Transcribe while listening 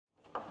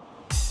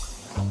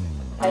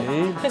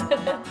Nee.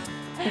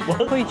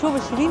 Koju چوب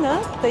شیرینه؟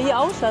 دایی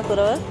آوش است oder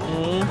was؟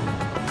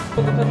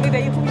 بکنی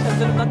دایی خوبش از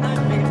دل من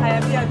نمیشه.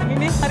 خیلی آدمی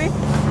میخرید.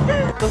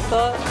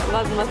 دوستا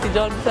مسی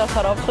جان بسیار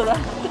خراب شده.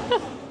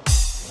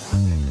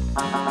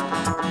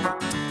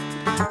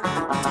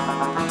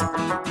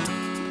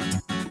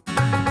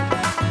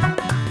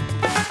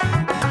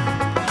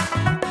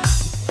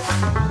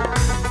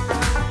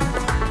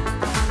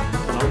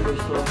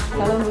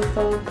 سلام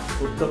دوستان.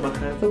 صبح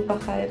بخیر. صبح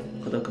بخیر.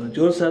 خدا کنه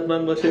جور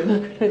صحتمند باشید.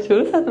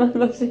 جور صحتمند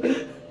باشید.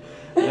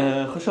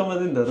 خوش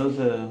آمدین در روز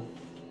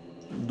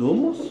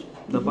دوم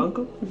در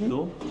بانکوک.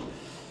 دوم.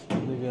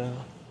 دیگه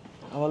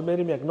اول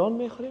میریم یک نان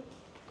میخوریم.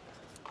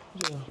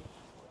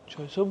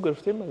 چای صبح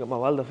گرفتیم مگه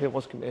اول دفعه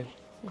ماست که میل.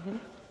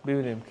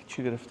 ببینیم که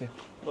چی گرفتیم.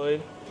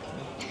 باید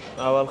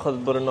اول خودت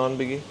برو نان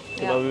بگی.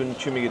 که ما ببینیم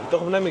چی میگیری. تو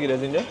خب نمیگیری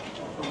از اینجا؟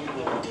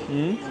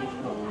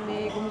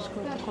 گمش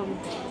کن تو خون.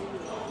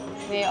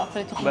 نه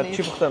آخری تو خون. بعد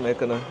چی پخته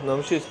میکنه؟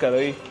 نامشی است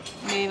کرایی؟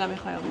 نه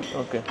نمیخوایم.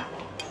 اوکی.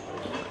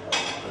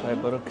 خیلی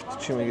برو که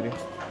چی میگیری؟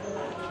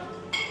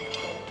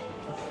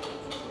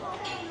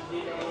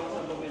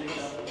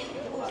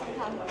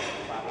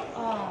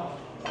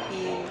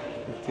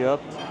 احتیاط.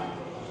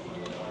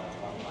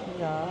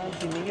 یا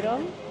چی میگیرم؟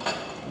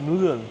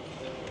 نودل.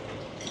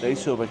 دایی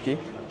صبحکی؟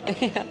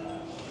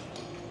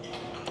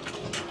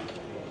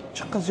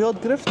 چقدر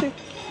زیاد گرفتی؟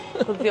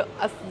 خب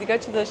از دیگه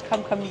چی داشت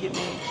کم میگیرم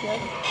چی هست؟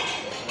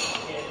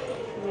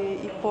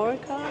 ای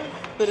پورکا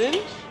برنج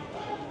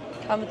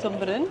کمتون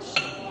برنج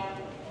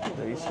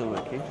دایی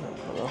صبحکی؟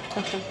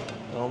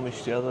 نام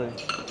اشتیاق داری؟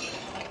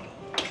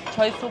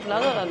 چای صبح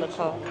ندارن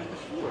نخواه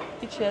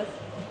چی هست؟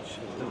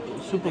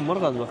 سوپ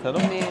مرغ از بخیرم؟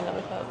 نه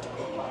نمیخواه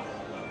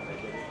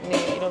نه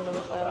ایران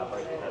نمیخواه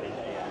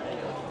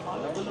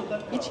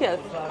ای چی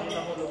هست؟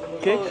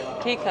 کیک؟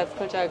 کیک هست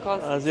کجا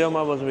کاست؟ از یا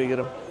ما باز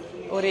میگیرم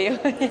اوریو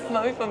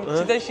ما میفهمم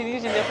چیزای شیرینی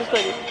جنیا خوش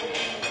داری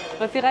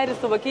واسه غیر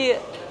صبحکی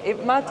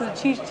ما تو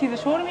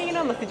چیز شور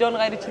میگیرم واسه جان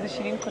غیر چیز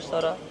شیرین خوش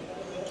داره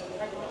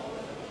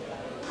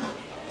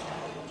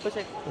باشه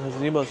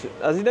از این باز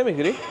از این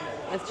نمیگیری؟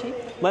 از چی؟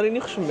 من اینی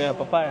خوشم میاد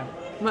پاپایا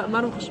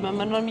من خوش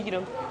من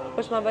میگیرم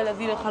خوش من باید از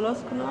این خلاص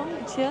کنم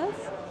چی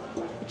هست؟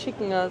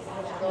 چیکن هست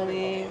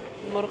نه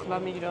مرغ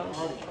من میگیرم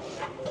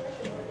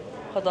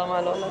خدا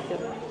معلوم است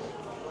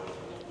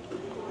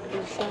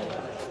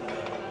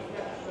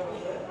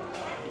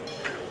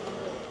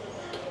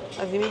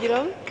از این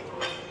میگیرم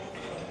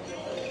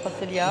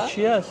فاصلیا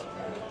چی هست؟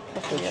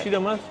 چی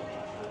دم هست؟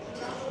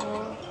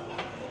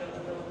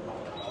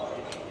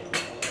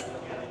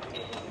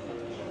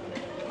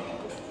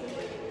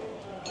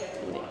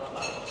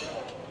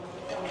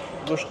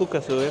 گوش خوب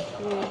کسوه؟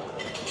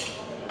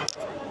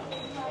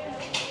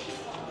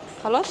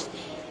 خلاص؟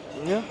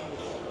 نه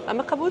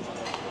اما قبول؟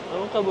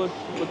 اما قبول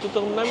با تو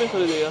تقم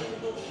نمیخوری دیگه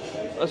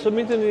اصلا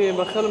میتونی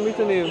بخیال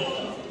میتونی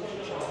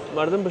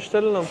مردم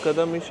بشترل هم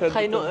کدام میشه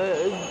خیلی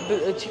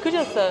چی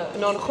کجاست؟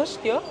 نان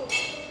خشک یا؟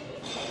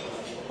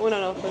 اون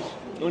نان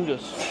خشک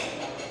اونجاست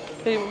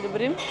بریم اونجا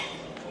بریم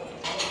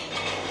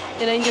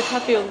اینا اینجا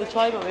کافی اونجا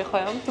چای ما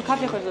میخوایم تو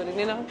کافی خوش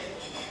داری نه؟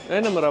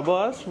 اینه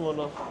مربا هست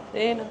مونا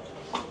نه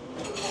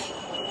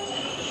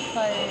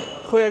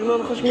خو یک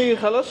نان خوش میگی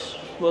خلاص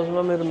باز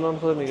من میرم نان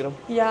خود میگیرم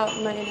یا نه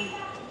اینه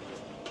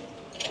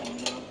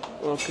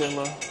اوکی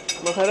ما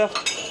خیلی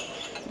رفت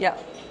یا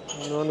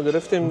نان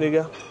گرفتیم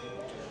دیگه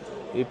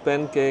این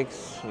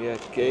پنکیکس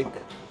یک کیک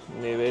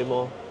میوه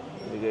ما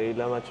دیگه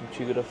ایلا ما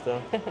چی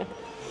گرفتم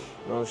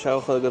نان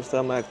شاو خود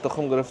گرفتم یک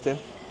تخم گرفتیم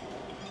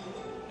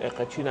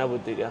یک چی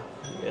نبود دیگه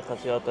یک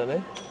زیاده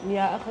نه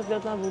یا اخ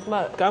زیاد نبود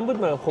ما کم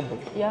بود من خوب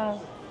بود یا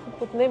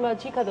خوب بود نه ما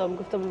چی کردم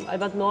گفتم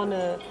البته نان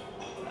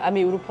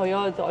امی اروپایی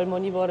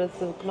آلمانی وارد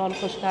نان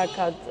خشک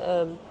کرد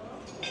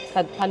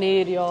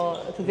پنیر یا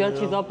زیاد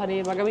چیزا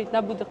پنیر مگر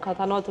نبود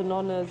قطعات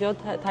نان زیاد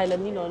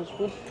تایلندی نانش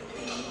بود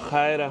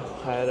خیره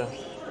خیر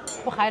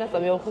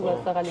است یا خوب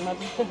است غنیمت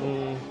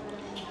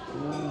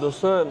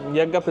دوستان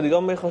یک گپ دیگه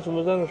میخواستم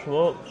بزنم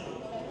شما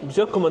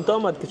بسیار کامنت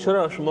آمد که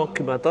چرا شما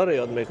قیمتا رو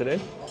یاد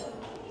میکنید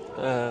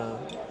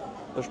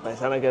باش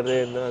پیسه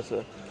نکردین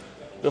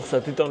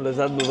رخصتیتان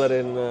لذت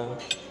ببرین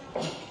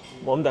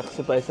ما هم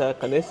دقیقه پیسه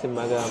قنیستیم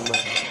مگه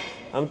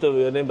هم تو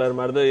یعنی بر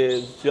مرده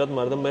زیاد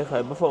مردم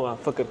میخواد بفهمم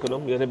فکر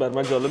کنم یعنی بر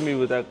من جالب می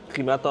بود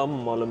قیمت هم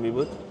معلوم می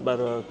بود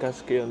برای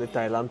کسی که یعنی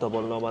تایلند تا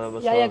بالا آمده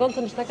مثلا یا یگان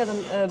تو نشته کردم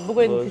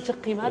بگوین که چه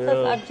قیمت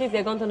است هر چیز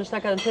یگان تو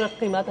نشته کردم چرا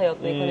قیمت یاد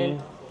میکنین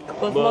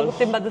باز ما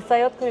گفتیم بعد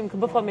یاد کنیم که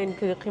بفهمین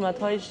که قیمت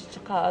هایش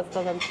چقدر است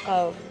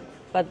چقدر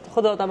بعد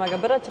خود آدم اگه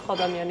بره چه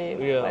خودم یعنی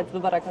باید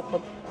برکت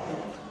خود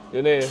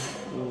یعنی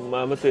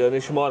ما مثل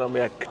یعنی شما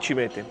هم یک چی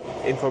میتیم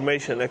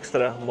اینفورمیشن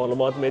اکسترا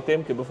معلومات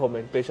میتیم که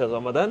بفهمین پیش از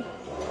آمدن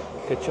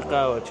که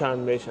چقدر و چند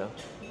میشه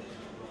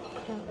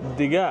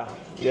دیگه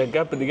یک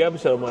گپ دیگه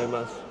بسیار مهم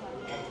است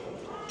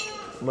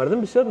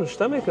مردم بسیار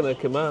نشته میکنه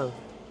که من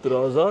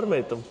درازار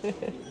میتم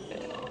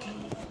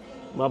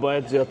ما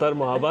باید زیادتر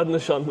محبت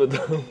نشان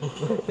بدم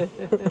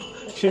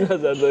چی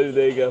نظر داری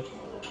دیگه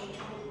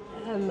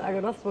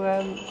اگر راست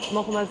بگم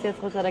ما خب از سیاست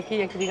خوشترکی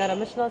یک دیگر را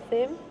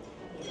میشناسیم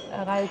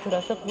غیر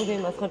ترافیک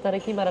بودیم از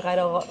ترکی مرا غیر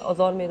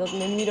آزار میداد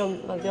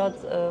نمیرم زیاد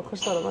خوش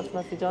دارم از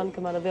مسی جان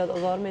که مرا زیاد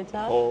آزار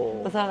میده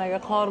مثلا اگر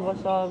کار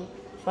باشم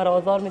مرا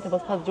آزار میده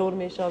باز پس جور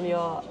میشم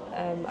یا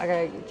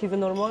اگر چیز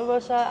نرمال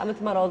باشه اما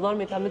تو مرا آزار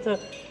میده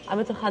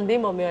اما تو خنده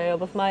ما میاد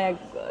بس من یک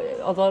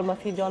آزار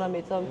مسی جانم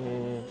میتم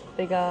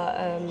دیگه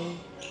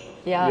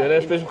یعنی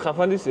اسمش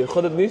خفن نیستی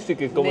خودت نیستی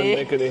که کامنت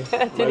میکنی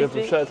مگه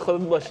تو شاید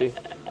خودت باشی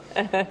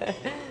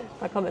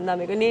من کامنت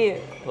نمیکنی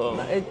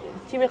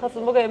چی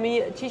میخواستم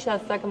بگم چیش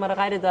هست که مرا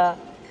غیر در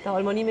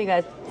آلمانی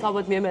میگه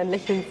ثابت میام ein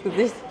Lächeln ins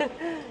Gesicht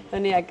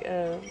یعنی یک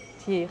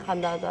چی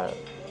خنده در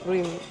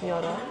روی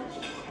میاره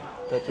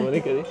ترجمه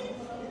کردی؟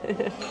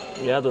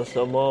 یا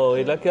دوستا ما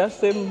هیلا که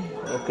هستیم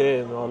اوکی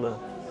حالا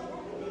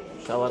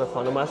شوهر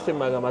خانم هستیم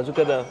مگم از او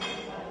که در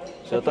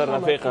زیادتر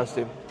رفیق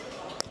هستیم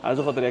از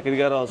او خاطر یکی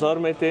دیگر آزار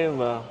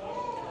میتیم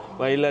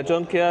و هیلا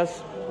جان که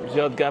هست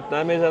زیاد گپ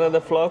نمیزنه در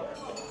فلاگ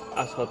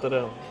از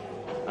خاطر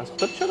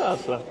چرا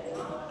اصلا؟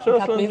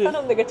 گپ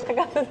میزنم دیگه چه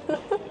گپ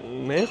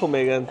نه خب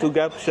میگن تو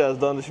گپش از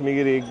دانش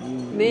میگیری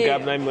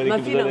گپ نمیمانی که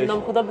بزنش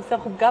من خدا بسیار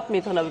خوب گپ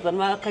میتونم بزنم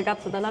من گپ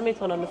زدن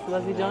نمیتونم مثل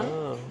وزی جان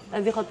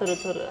از این خاطر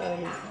تو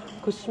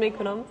کوشش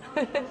میکنم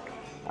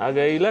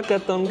اگه ایلا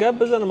کتون گپ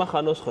بزنم من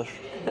خانوس خوش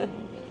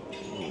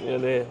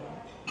یعنی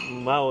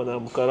ما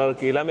اونم قرار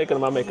که ایلا میکنم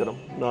من میکنم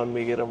نان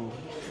میگیرم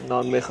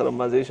نان میخورم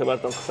مزیش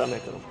براتون قصه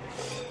میکنم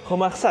خب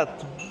مقصد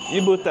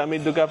این بود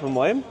تعمید دو گپ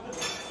مهم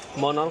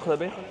ما نان خدا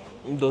بخورم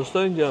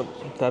دوستا اینجا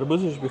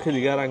تربوزش بخی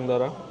دیگه رنگ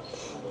داره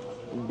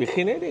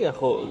بخی نه دیگه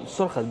خب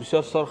سرخ است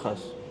بسیار سرخ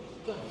است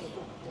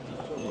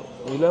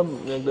ایلا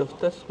یک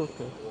دفعه تست کن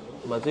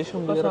که مزیشم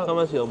دیگه رقم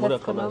است یا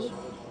مرقم است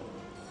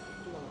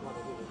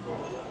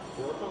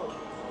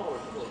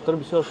تر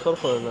بسیار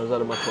سرخ نظر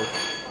من خود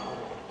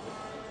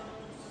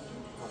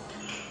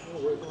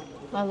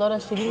نظر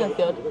شیرین است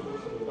یاد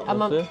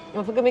اما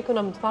من فکر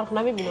میکنم فرق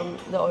نمیبینم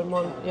در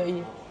آلمان یا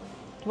ای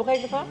تو بخواه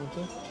یک دفعه؟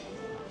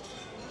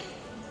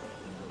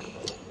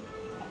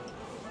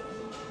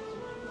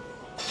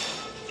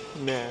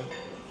 نه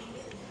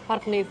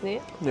فرق نیست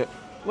نه؟ نه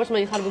باش من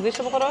این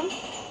خربوزیش بخورم؟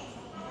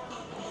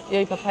 یا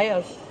این پاپای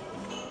است؟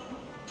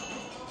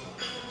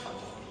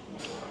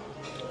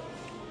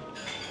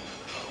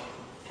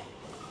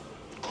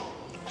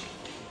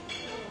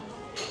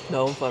 نه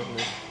اون فرق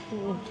نیست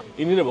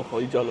اینی رو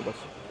بخواه این جالب است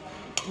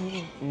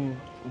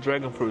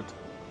دراگون فروت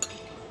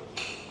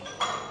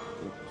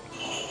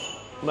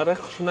من رخ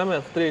خوش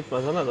نمیاد خطریت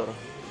مزه نداره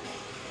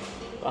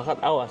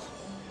فقط او است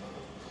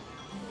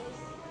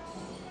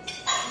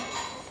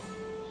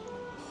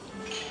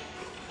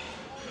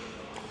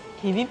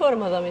کیوی بار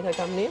مزه میده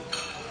کم نیست؟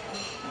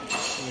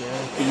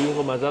 نه کیوی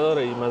خب مزه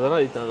داره این مزه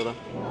ندید نداره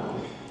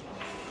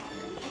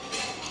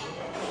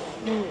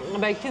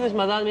با یک چیزش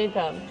مزه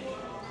میده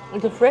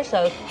این تو فرش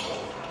است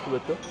خوبه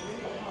تو؟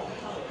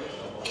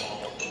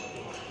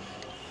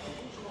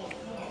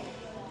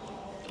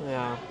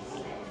 یا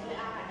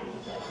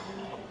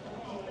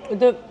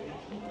تو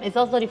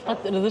احساس داری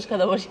فقط رزش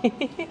کرده باشی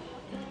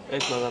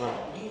ایت مزه نداره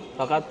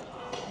فقط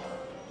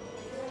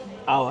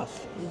او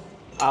است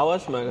او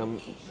است مگم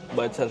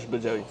باید سرش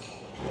بجوید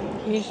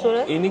اینیش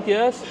طوره؟ اینی که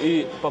است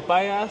این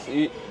پاپای است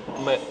این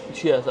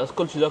چی است از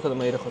کل چیزا که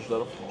من خوش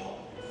دارم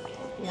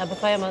یا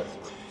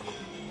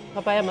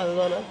پاپای مزه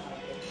داره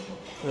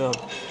یا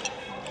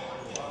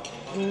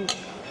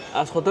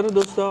از خاطر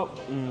دوستا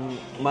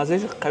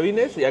مزهش قوی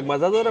نیست یک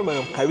مزه داره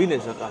مگم قوی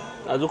نیست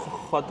از اون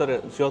خاطر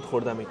زیاد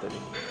خورده میتونی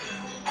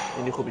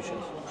اینی خوبیش است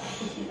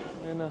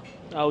نه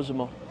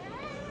اوزما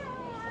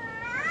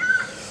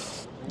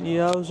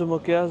این اوزما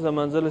که از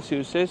منزل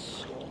 33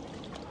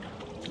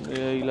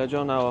 ایلا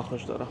جان هوا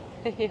خوش داره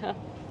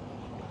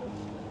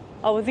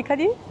آوازی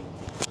کردی؟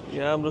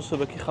 یا امروز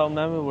صبح که خوام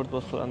نمیورد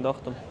باز خور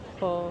انداختم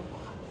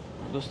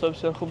دوستا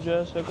بسیار خوب جای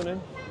است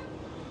کنیم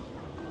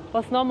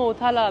بس نام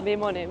هتل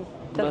بمانیم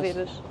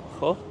جزیرش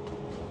خب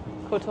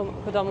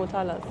کدام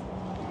هتل است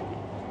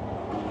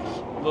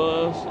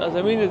بس از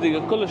همین دیگه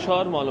کل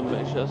شهر معلوم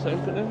میشه سعی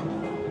کنیم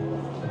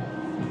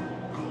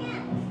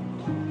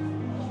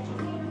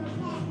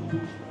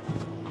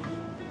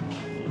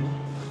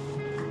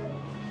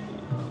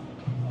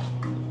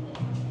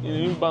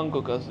این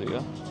بانکوک است دیگه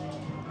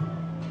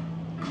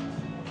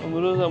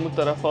امروز هم اون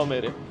طرف ها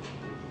میریم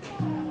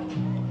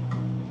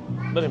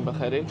بریم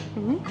بخیری؟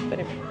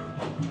 بریم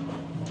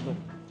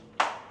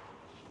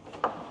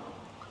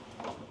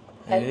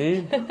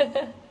ای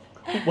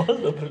باز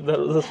در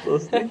روز است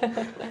دوستی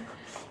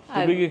تو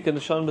بگی که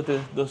نشان بده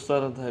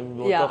دوستارت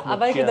همین یا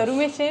اول که درو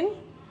میشین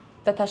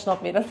در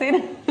تشناب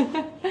میرسین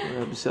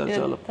بسیار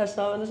جالب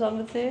تشناب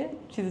نشان بده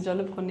چیز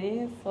جالب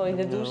کنی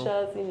اینجا دوش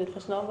است اینجا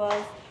تشناب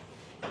است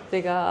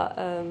دیگه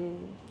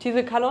چیز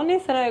کلان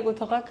نیست را یک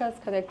اتاقک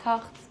است که یک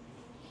تخت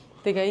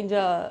دیگه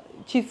اینجا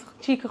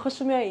چی که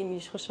خوش میاد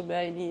اینیش خوش میاد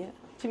اینیه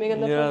چی میگن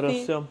در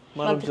فارسی؟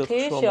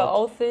 منطقهش یا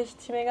آسش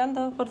چی میگن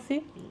در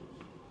فارسی؟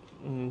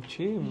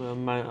 چی؟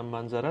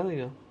 منظره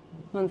دیگه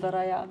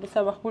منظره یا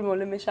بسیار مقبول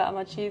معلوم میشه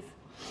اما چیز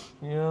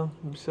یا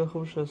بسیار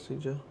خوبش هست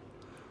اینجا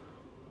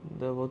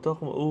در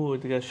اتاق او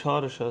دیگه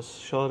شهرش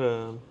است، شهر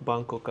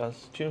بانکوک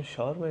است. چیم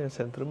شهر میگن؟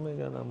 سنترم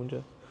میگن همونجا.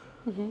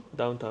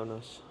 داونتاون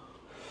است.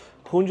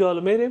 اونجا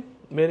حالا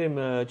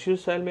میریم چی رو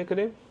سیل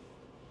میکنیم؟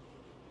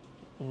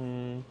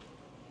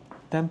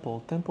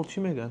 تمپل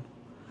چی میگن؟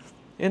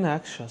 این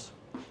عکسش است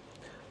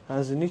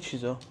از اینی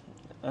چیزا.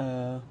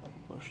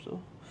 باش تو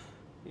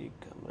این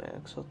کمره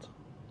عکسات.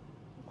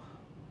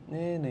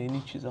 نه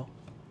اینی چیزا.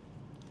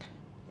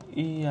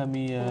 این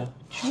همی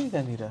چی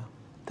میگن ایره؟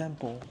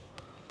 تمپل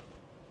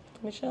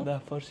میشه؟ در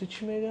فارسی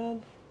چی میگن؟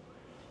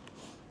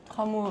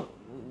 همو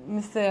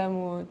مثل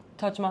همو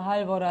تاج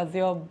محل وار از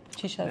یا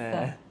چیش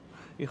هسته؟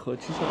 این خود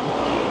چی شد؟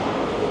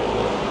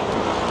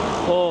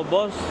 خب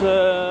باز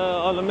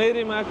حالا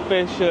میریم اک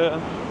پیش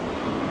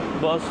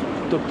باز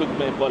توک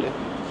میپالیم.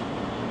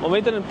 ما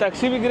میتونیم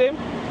تاکسی بگیریم؟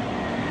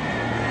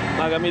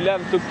 مگه میلر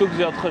توک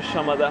زیاد خوش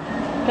آمده.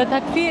 که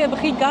تاکسی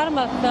بخی گرم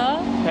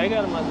هسته؟ که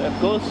گرم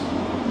هسته؟ کس؟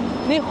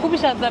 نه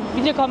خوبش هسته.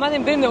 اینجا که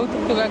آمدیم بریم دو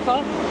توک اکا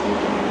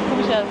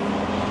خوبش هست.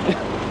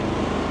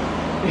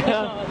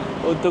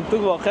 و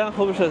توک واقعا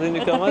خوبش هست. اینجا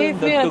که آمدیم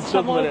در توک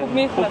شمال خوب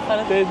میخوره.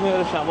 تیز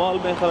میره شمال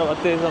میخوره و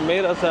تیز هم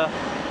میرسه.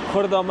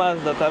 خورد هم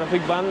از در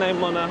ترافیک بند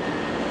نمیمانه.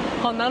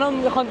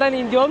 خواندن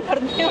اینجا هم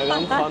پرد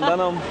میمانه. خواندن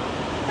هم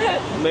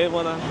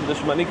میمانه.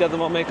 دشمنی که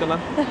ما میکنن.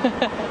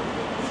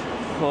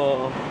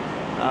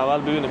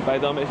 اول ببینیم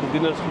پیدا میشه.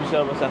 دین روز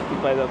بیشتر با سختی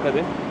پیدا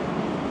کردیم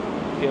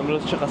که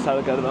امروز چقدر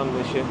سرگردان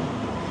میشه.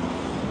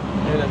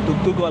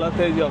 این توک والا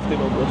تیز یافتیم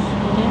امروز.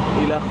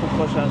 هیلا خوب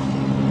خوش هست.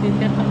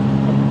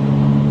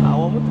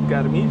 هوامت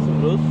گرمی است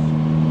امروز.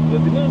 یا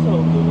دین روز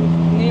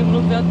هم نه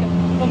امروز زیاد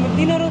گرم.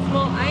 دین روز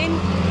ما این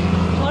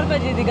 4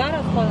 بجه دیگر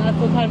از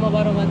هتل ما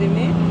بار آمدیم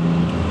نه؟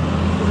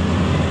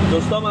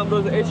 دوستام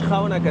امروز هیچ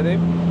خواهو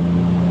نکردیم.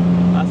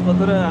 از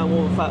خاطر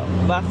همون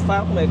وقت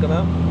فرق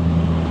میکنم.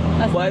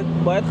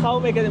 باید خواهو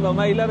میکنیم و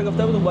من ایلا رو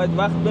گفته بودم باید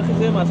وقت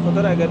بخیزیم از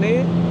خاطر اگر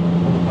نه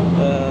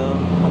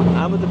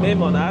همون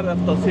میمانه. هر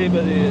رفت تا 3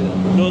 بجه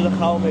روز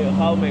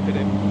خواهو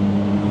میکنیم.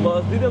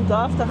 باز دیدم تا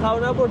هفته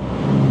خواهو نبود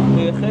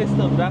دیگه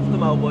خیستم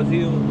رفتم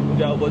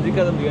اونجا بازی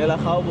کردم دیگه ایلا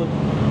خواهو بود.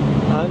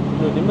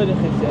 نیم بجه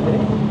خیستی علی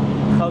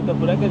خواهو تا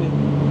پوره کردیم.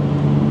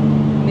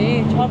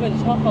 نه 4 بجه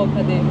خواهو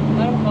کردیم.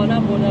 منم خواهو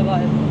نبوده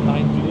باید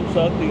 5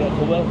 ساعت دیگه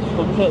خوبش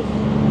هست.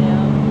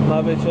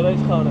 ما بیچاره هیچ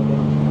خواهو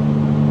نکردم.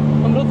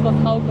 امروز باز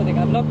خواهو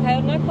کردیم. ابلاغ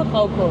تایر نکن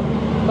خواهو کن.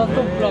 باز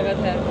تو فلاغ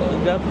تایر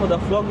کن. گر خدا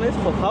فلاغ نیست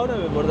خب خواهو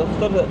نمیبرده.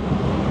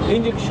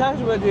 اینجا که 6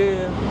 بجه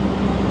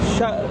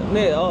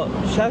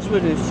 6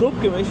 بجه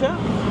صبح که میشه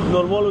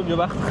نرمال اونجا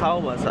وقت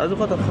خواب است. از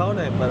خاطر خواب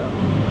نمیبرم.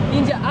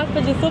 اینجا 8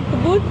 بجه صبح که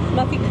بود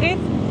مسیح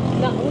خیست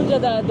نه اونجا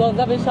در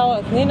 12 بجه شب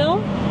است نه؟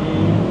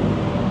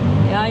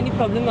 یا اینی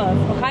پرابلم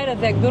است. خیر از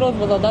 1-2 روز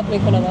مزادات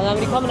میکنه. در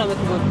امریکا هم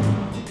نمیتون بود.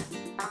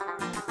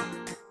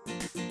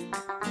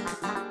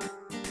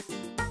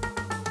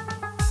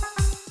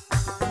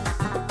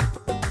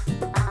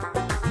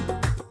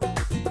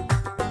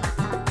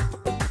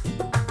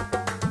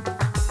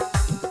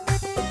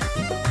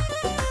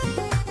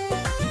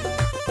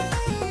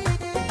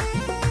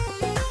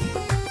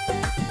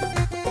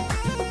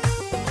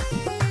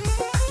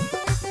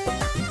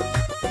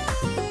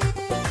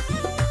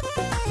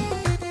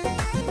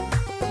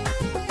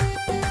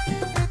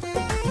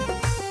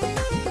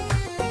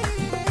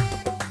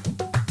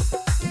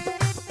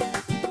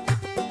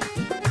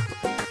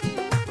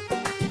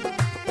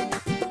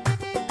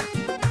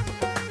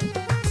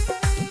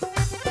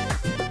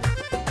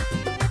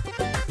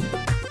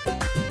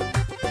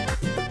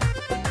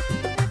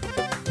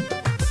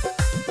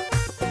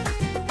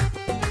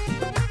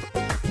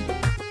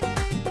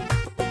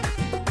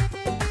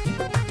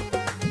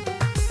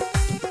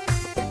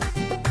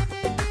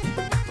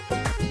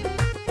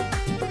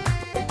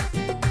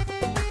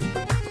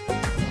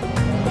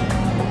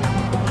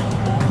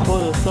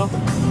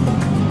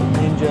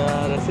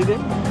 اینجا رسیدیم.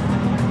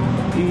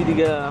 این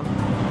دیگه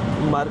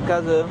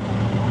مرکز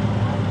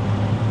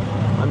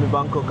همین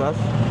بانکوک است.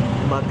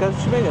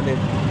 مرکز چی میگن؟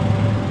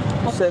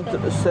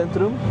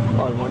 سنتروم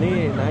آلمانی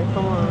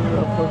نمیفهمم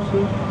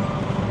فارسی.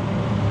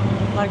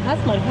 مرکز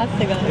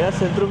دیگه. یا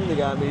سنتروم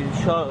دیگه همین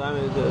شهر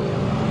همین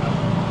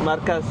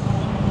مرکز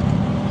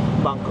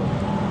بانکوک.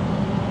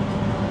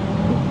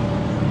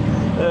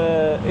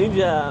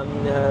 اینجا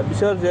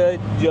بسیار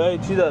جای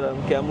چی دارم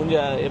که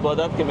اونجا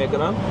عبادت که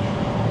میکنم.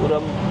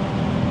 اونم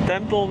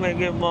تمپل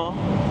میگه ما.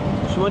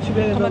 شما چی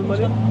میگن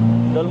دالمانی؟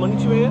 دالمانی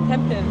چی میگن؟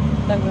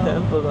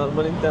 تمپل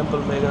دالمانی تمپل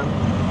میگن.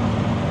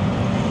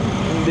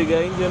 دیگه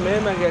اینجا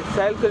میگه اگه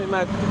سیل کنیم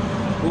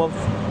ما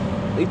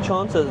این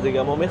چانس است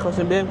دیگه ما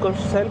میخواستیم بریم کارش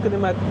سیل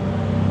کنیم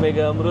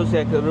میگه امروز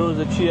یک روز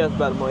چی است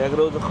بر ما یک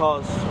روز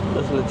خاص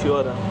مثل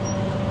چیاره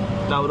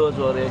نوروز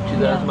واره یک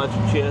چیز است ما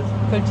چی است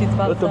کل چیز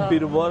بسته تو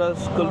بیروبار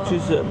است کل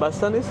چیز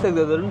بسته نیست که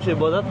درونش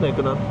عبادت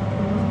میکنن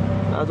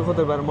از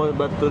خاطر بر ما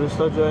بر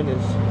توریستا جای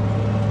نیست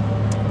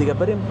دیگه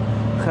بریم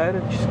خیر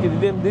چیزی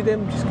که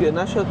دیدیم چیزی که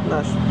نشد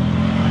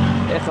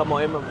اخه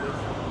مهم هم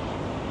نیست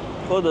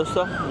خود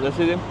دوستا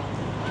رسیدیم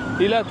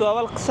هیلا تو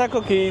اول قصه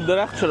کو که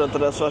درخت شد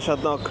تو رس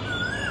وحشتناک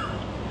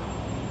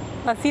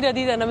مسیر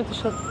دیده نمیتو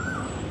شد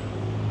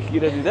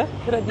گیره دیده؟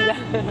 را دیده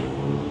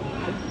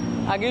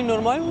اگه این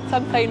نرمال بود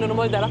سب خیلی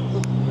نرمال درخت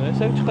بود نه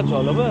سنگ چقدر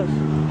جالبه است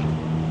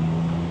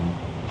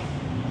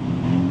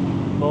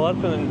باور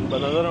کنین به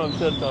نظرم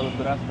بسیار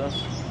جالب درخت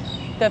است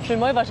در فیلم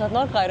های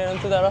وحشتناک قرارن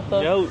تو درخت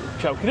هست یا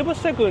چوکی رو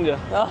بسته کن اینجا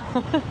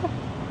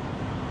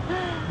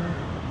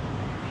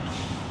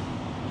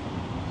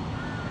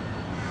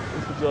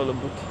جالب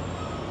بود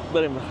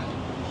بریم بخیر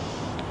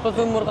خود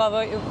اون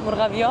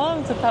مرغوی ها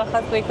هم تو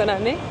ترخص میکنن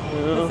نه؟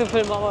 مثل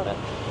فیلم ها باره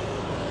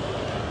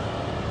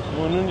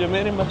اونجا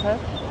میریم بخیر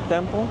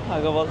تمپو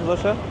اگه واقع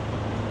باشه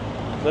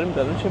بریم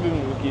درون چه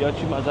ببینیم که یا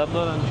چی مذهب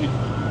دارن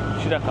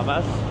چی رقم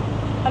است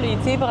حالا این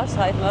تی بغش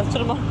خواهید نست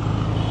چرا ما؟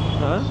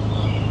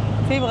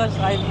 تی بغش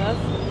خواهید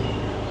نست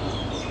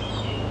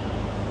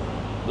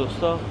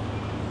دوستا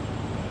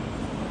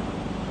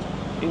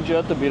این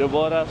جهات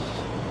بیروبار است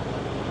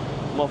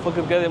ما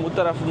فکر کردیم اون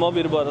طرف ما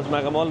بیروبار است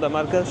مگه مال در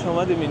مرکز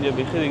آمدیم اینجا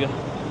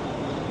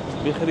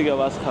بیخی دیگه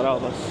وضع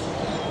خراب است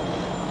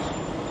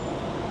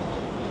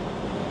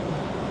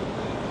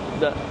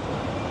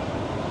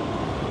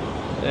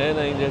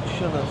نه اینجا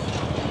چیشان است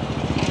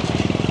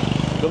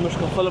دمش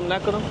که فلم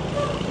نکنم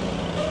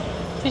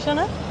چیشان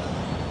است؟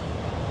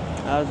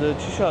 از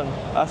چیشان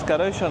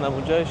اسکرایشان هم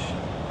اونجایش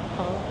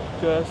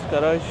جای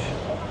اسکرایش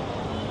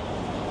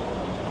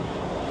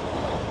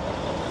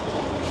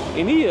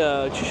اینی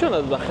چیشان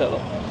است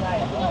بخیرم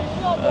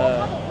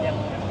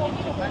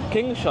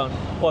کینگشان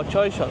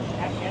پاچایشان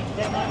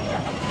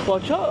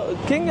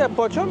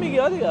پاچا میگی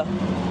ها دیگه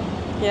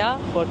یا؟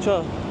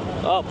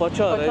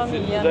 پاچا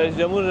رئیس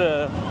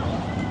جمهور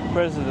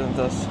پرزیدنت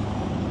است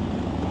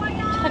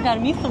چقدر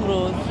گرمی است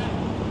امروز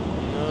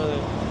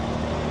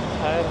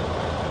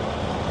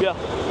بیا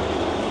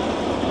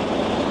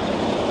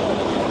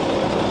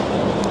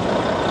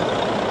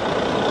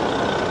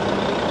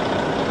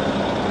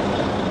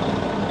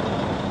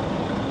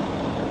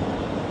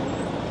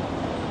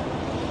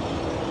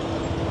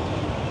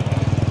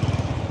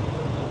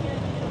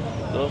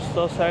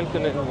دوستا سیل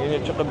کنین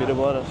این چقدر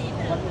بیروبار است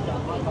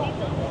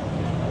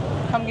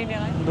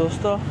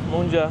دوستا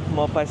اونجا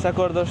ما پیسه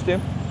کار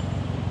داشتیم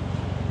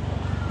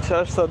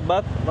 600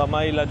 بعد و ما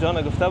هیلا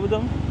جان گفته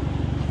بودم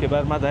که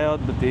بر ما دیاد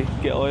بدی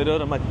که آیرو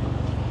رو ما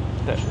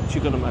چی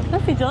کنم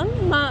مسی جان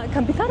ما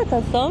کامپیوترت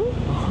هستم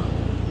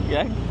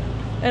یک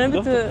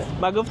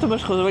ما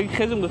گفتمش خود بگی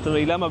خیزم گفتم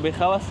هیلا ما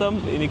بخواه هستم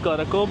اینی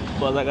کارکو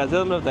باز اگر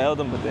زیادم رو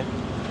دیادم بده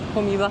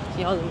کمی وقت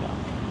یادم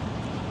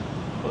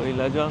را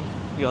هیلا جان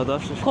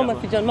یاداشتش خب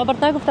مسی جان ما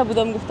برات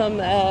گفتم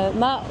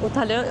ما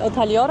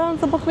ایتالیا رو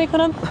انطباق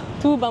میکنم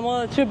تو با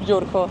ما تریپ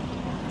جور کو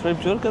تریپ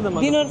جور کردم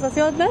دینار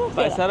سیاد نه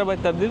پیسه رو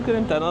باید تبدیل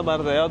کنیم تنها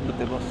بر یاد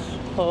بده بس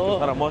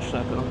فراموش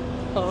نکنم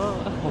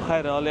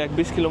خیر حالا یک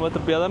 20 کیلومتر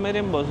پیاده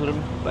میریم باز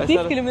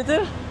 20 کیلومتر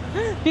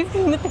 20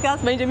 کیلومتر که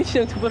از اینجا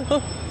میشیم تو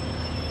برو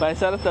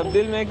پیسه رو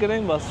تبدیل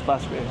میکنیم باز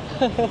پس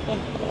میریم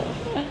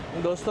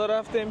دوستا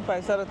رفتیم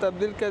پیسه رو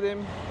تبدیل کردیم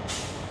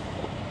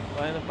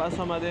و این پس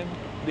آمدیم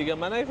دیگه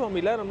من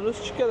نفهمیدم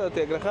امروز چی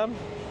کرده یک رقم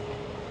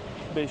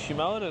به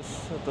شیمه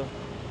است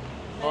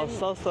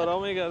آستاز ترا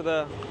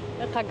میگرده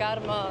اینقدر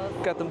گرم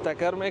است کتم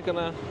تکر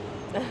میکنه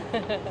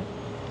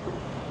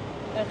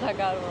اینقدر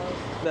گرم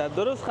است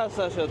درست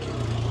خسته شد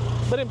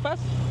بریم پس؟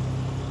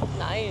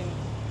 نه این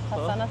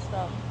خسته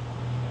نشدم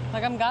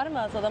مگم گرم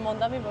است آدم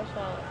مانده می باشم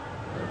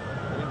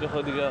اینجا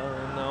خود دیگه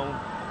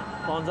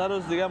 15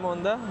 روز دیگه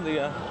مانده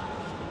دیگه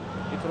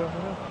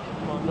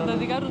مانده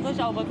دیگه روزاش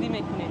آبادی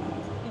میکنی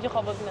اینجا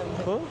خوابادی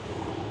نمیکنی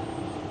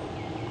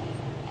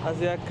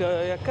از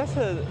یک کس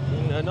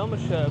نامش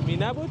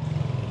مینه بود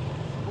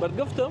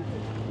برگفتم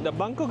در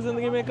بانکوک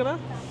زندگی میکنه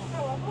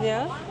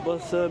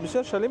بس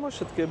بسیار شلیم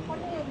شد که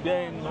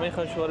بیاین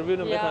میخوان شما رو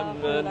ببینم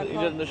میخوام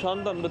اینجا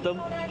نشان بدم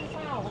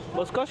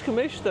بس کاش که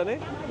میشته نه؟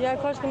 یا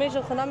کاش که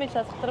میشد خونه میشد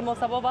از خاطر ما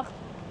سبا وقت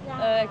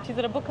یک چیز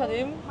رو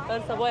بکنیم بر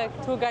سبا یک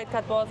تو گاید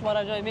کت باز ما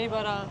را جای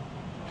میبره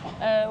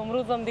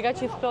امروز هم دیگه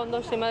چیز پلان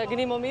داشتیم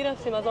اگه ما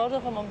میرفتیم از آرد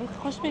ما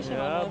خوش میشیم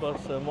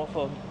بس ما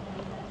خب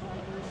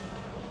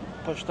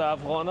پشت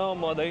افغانا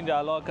ما در اینجا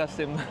علاق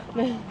هستیم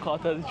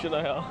خاطر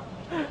چنای ها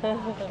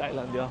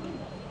تایلندیا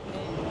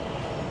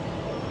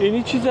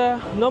اینی چیزه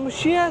نامش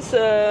چی هست؟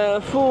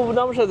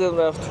 نامش از این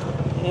رفت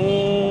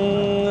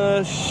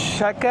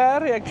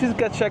شکر یک چیز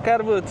که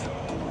شکر بود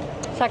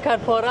شکر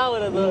پاره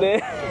ورده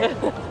نه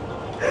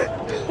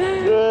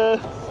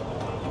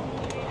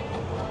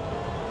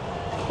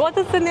What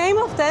is the name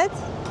of that?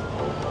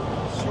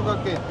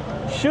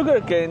 Sugar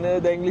cane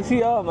در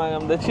انگلیسی ها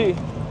مگم در چی؟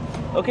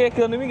 اوکی یک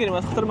دانه میگیریم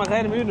از خاطر من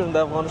غیر میبینم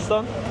در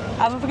افغانستان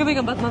اما فکر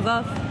بگم بس مزه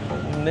است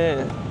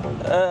نه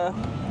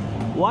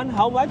one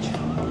how much?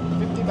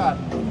 50 baht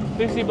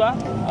 50 baht?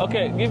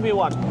 Okay, give me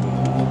one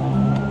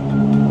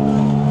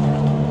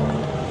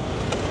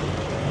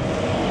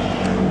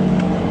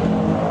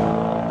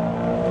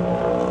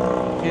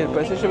here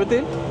پیسه شو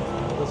بتین؟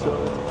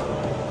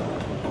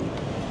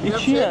 این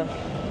چیه؟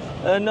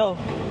 no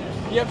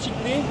You have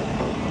chickpea?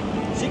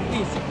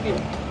 Chickpea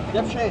You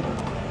have shade?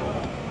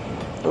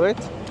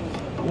 wait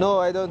no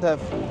I don't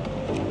have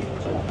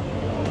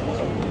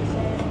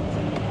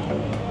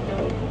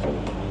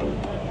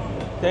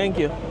Thank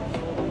you.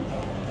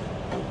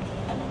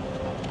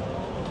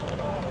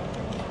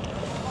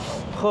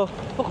 خب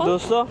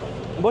دوستا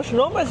باش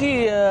نام از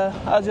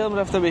یادم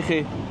رفته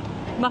بخی.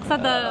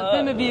 مقصد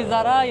فیلم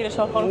بیزاره یا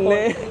شاخان خورد؟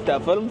 نه تا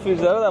فیلم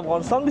بیزاره در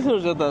افغانستان بسیار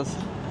جد است.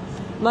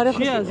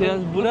 چی هست؟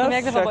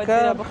 بوره،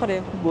 شکر،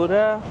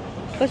 بوره.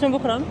 داشتم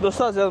بخورم؟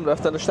 دوستا از یادم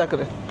رفته نشته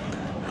کنید.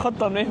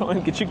 خودتان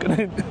نمی‌خواین که چی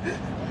کنید.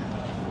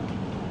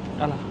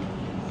 الا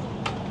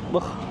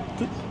بخ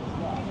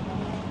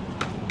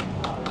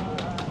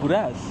بوره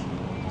است.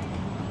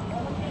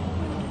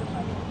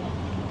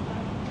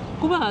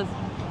 خوب است.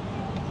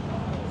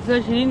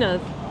 زیاد شیرین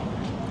است.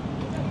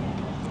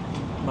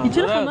 این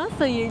چرا خم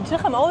است؟ این چرا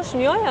خم آش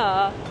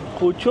میآید؟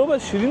 خوچو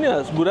بس شیرین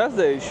است. بوره است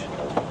دایش.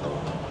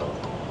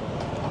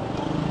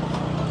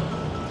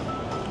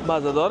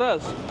 مزه‌دار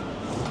است.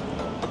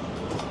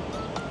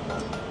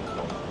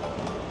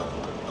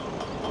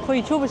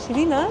 خویچو به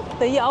شیرین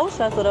است؟ یه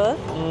آش است داره؟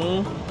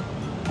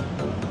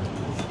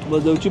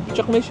 باز دوچی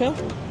پچق میشه؟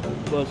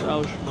 باز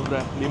آش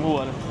نمره لیمو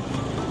واره.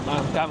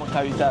 کم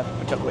قوی‌تر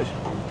پچق میشه.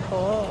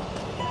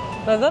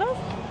 نظر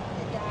است؟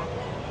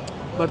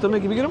 برای تو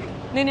میگی بگیرم؟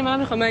 نه من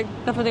میخوام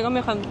دفعه دیگه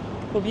میخوام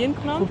پروبین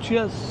کنم. خوب چی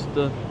است؟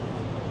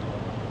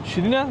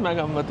 شیرین است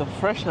مگم تو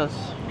فرش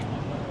است.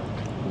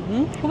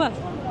 خوب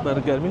است.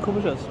 برای گرمی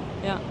خوبش است.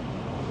 یا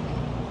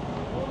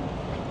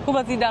خوب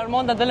است.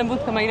 درمان در دلم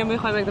بود که من اینو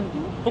میخوام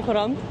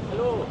بخورم.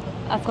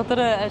 از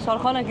خاطر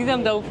شارخان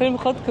دیدم در فیلم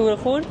خود که او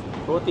خورد.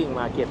 Floating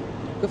market.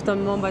 گفتم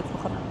من باید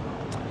بخورم.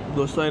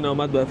 دوستان این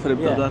آمد به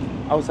فریب دادن.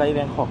 Outside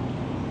Bangkok.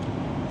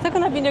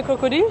 سکن بین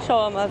کروکودیل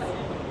شوام است.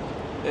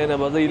 اینه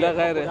بازه ایلا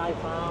غیر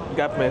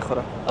گپ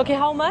میخوره. Okay,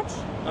 how much?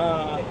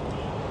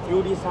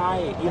 You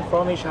decide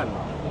information.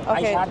 I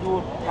Okay. charge you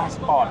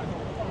transport.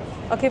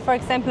 Okay, for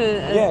example,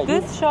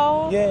 this show,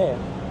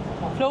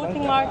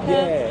 floating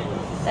market,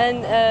 and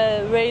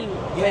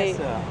railway, Yes,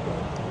 sir.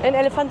 and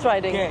elephant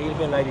riding. Yeah,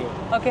 elephant riding.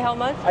 Okay, how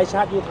much? I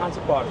charge you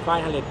transport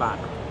 500 baht.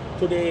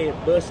 Today,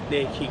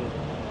 birthday king.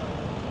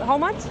 How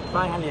much?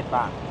 500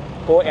 baht.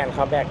 Go and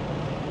come back.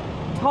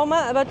 How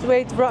much? But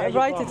wait,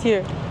 write it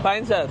here.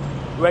 Fine sir.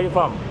 Where you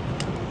from?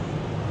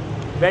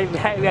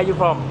 Where you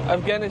from?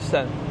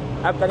 Afghanistan.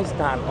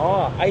 Afghanistan.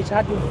 Oh, I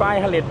charge you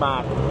 500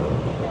 baht.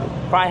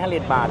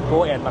 500 baht. Go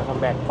and come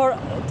back. For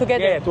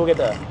together. Yeah,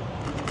 together.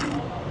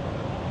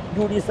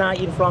 You decide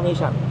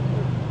information.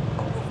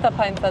 The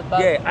pine set back.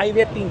 Yeah, I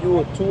waiting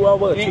you 2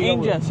 hours.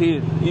 اینجاست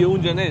این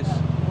اونجا نیست.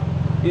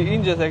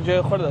 اینجاست یک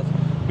جای خورد است.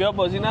 بیا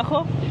بازی نخو.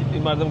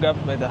 این مردم گپ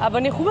میده.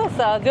 ابانی خوب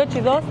است. زیاد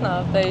چیزاست نه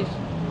افتایش.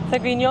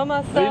 سگینیام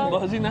است. این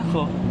بازی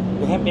نخو.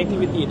 We have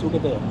activity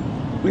together.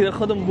 بیا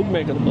خودم بوک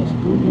میکنم باز.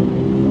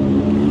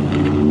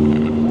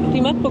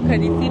 قیمت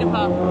بکنید تیر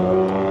پا.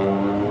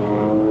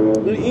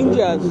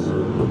 اینجاست.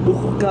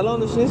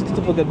 کلانش نیست که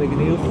تو فقط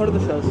میگیری. این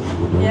خوردش است.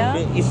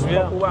 Yeah. It's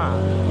popular.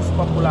 It's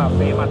popular,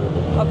 famous.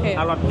 Okay.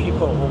 A lot of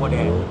people over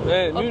there.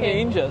 میبینی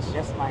اینجاست.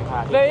 That's my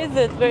card. Where is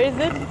it? Where is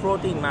it?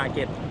 Floating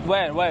market.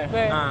 Where? Where?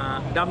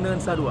 ดำเนิน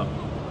สะดวก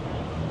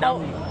How?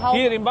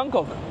 Here in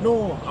Bangkok. No,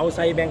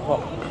 outside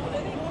Bangkok.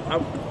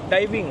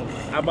 Diving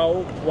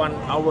about 1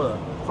 hour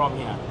from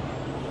here.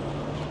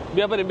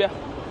 بیا بریم بیا.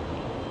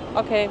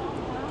 Okay.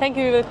 Thank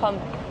you. We will come.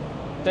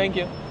 Thank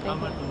you.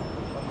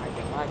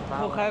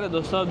 خیر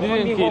دوستان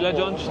دیدین که هیلا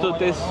جان چطور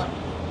تیز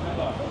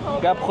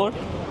گپ خورد؟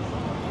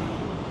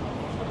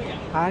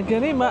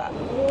 اگری من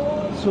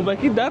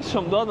صبحی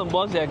درسشم دادم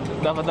باز یک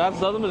دفعه درس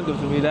دادم بهش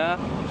گفتم هیلا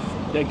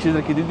یک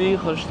چیزی که دیدی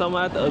خوشت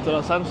آمد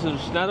اعتراضاً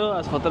نرو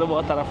از خاطر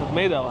با طرفت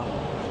میدوام.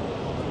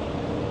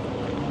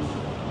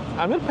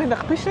 امیر 5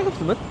 دقیقه پیش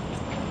نگفتم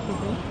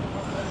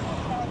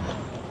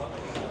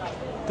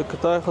تو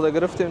کتای خدا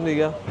گرفتیم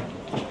دیگه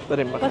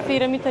بریم بخیر. بس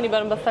ایره میتونی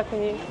برام بسته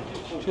کنی؟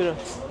 چرا؟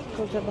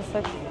 کجا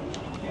بسته کنی؟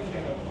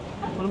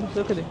 منو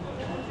بسته کنی؟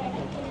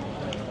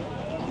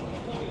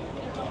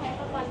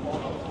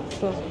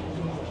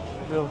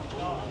 بیا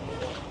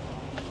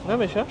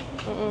نمیشه؟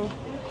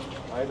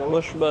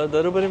 باش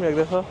درو بریم یک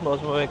دفعه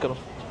بازم میکنم.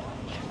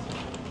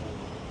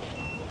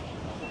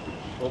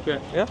 اوکی.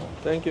 یا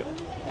thank you.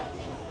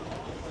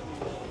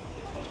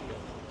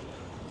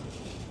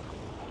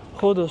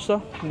 خب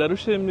دوستا درو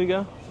شدیم دیگه.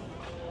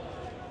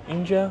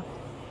 اینجا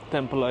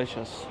تمپل هایش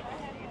هست.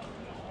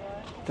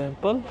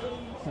 تمپل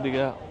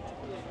دیگه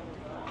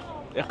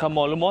اقا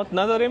معلومات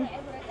نداریم.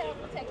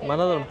 من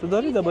ندارم. تو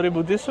داری درباره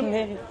بودیسم؟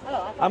 نه.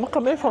 اما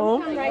میفهمم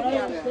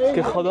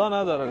که خدا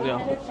ندارن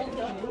یا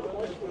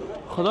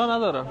خدا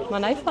ندارن.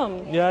 من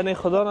نفهم. یعنی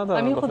خدا ندارن.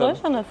 همین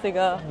خداشان هست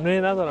دیگه.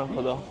 نه ندارن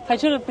خدا.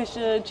 چرا پیش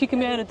چی که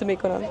میارن تو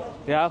میکنن؟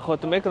 یا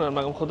خودت میکنن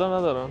مگم خدا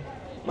ندارن.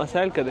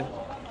 مسائل کده.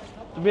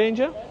 تو بیا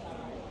اینجا.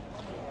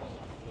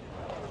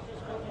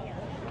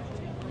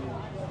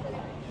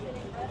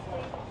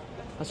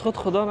 از خود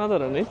خدا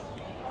ندارن نه؟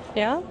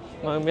 یا؟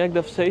 مگم یک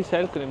دفعه سعی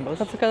سعی کنیم باز.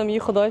 فکر کنم یه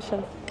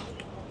خدایشان.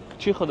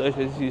 چی خدایش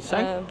هستی؟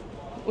 سگ؟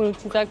 اون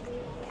چیزا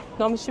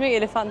نامش میگه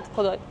الفنت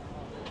خدای.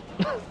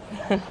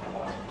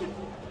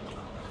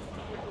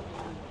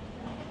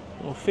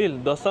 فیل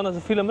داستان از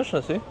فیل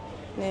میشناسی؟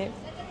 نه.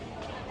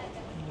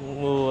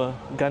 و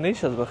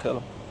گانیش از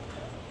بخیالم.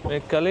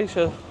 کلیش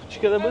چی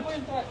کرده بود؟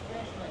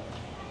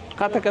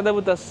 قطع کرده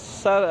بود از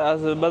سر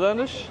از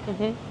بدنش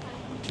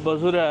با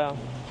زور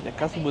یک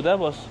کسی بوده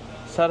باز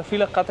سر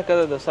فیل قطع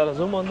کرده در سر از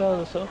اون مانده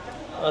از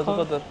اون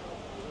خاطر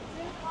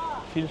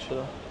فیل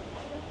شده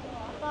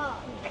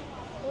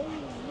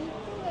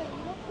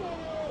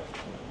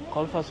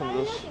قلب هستم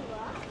دوست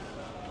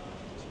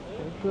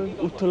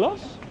او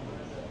طلاست؟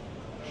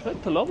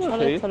 شاید طلا باشه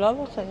شاید طلا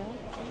باشه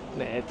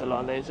نه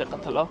طلا نیست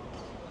طلا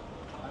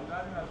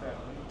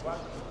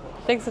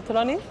فکر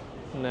طلا نیست؟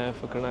 نه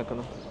فکر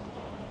نکنم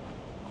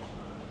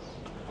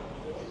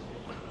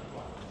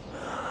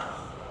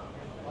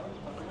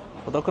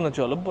خدا کنه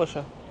جالب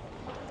باشه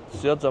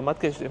زیاد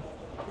زحمت کشیدیم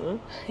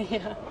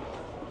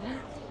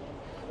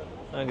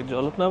اگه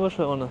جالب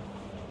نباشه اونه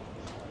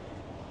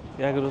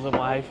یک روز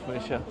ما حیف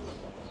میشه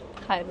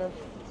خیر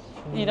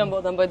اینم با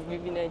آدم باید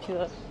ببینه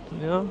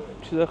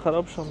چیزا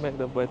خراب شد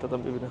میگه باید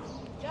آدم ببینه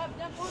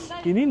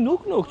اینی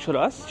نوک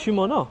چرا است؟ چی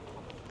مانا؟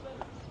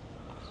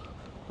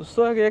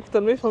 دوستا اگه یک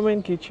تن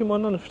میفهمین که چی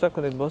مانا نوشته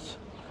کنید باز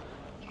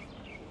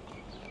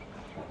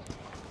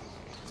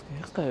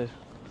یقه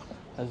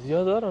از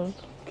یاد دارن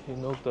که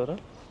نوک دارن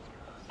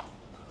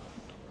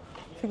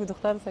فکر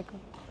دختر سکن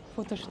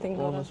فوتو شوتینگ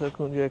دارن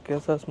سکن یکی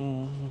از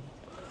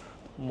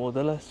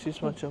مدل از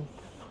چیز مچم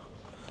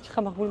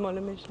چقدر مقبول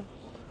معلوم میشه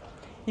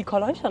این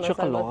کالایشان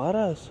چقدر لاغر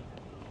است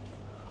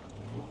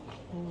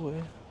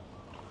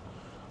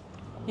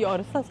یه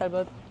آرس هست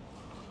البته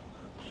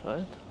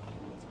شاید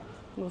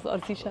بس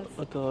آرسیش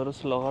هست تو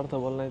آرس لاغر تا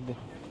بال ندید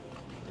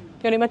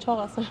یعنی من چاق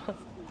هستم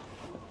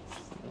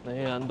نه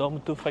اندام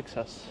تو فکس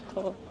هست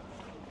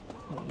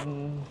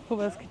خوب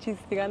است که چیز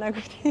دیگه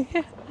نگفتی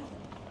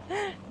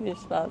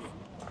نیست بس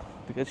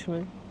دیگه چی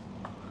میگی؟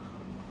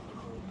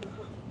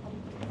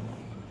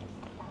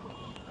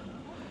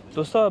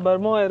 دوستا بر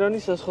ما ایرانی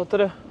است از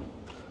خاطر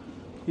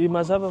این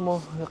مذهب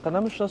ما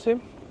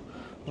نمیشناسیم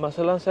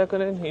مثلا سعی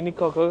کنین اینی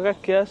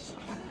کاکاگک کی است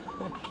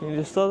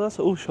اینجا استاد است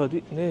او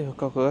شادی نه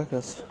کاکاگک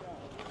است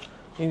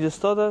اینجا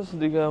استاد است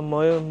دیگه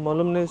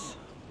معلوم نیست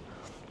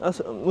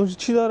از اون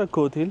چی داره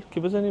کوتیل که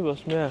بزنی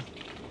بس میاد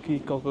کی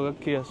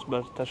کاکاگک کی است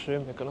بر تشریح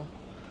میکنم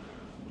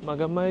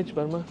مگه ما هیچ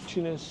بر ما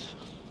چی نیست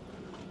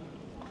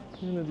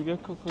این دیگه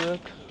کاکاگک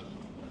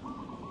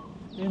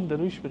این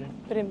درویش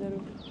بریم درو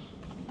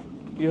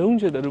یا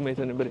اونجا درو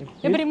میتونیم بریم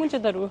یا بریم اونجا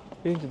درو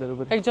اینجا درو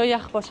بریم یک جای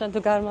یخ باشن تو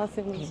گرم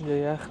هستیم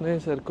اینجا یخ نه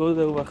سرکوز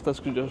و وقت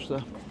از کجا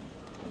شده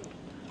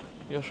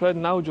یا شاید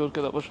نو جور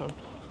کرده باشن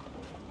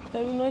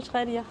درو نوش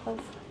خیلی یخ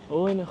هست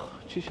اوه این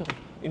چی شد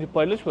این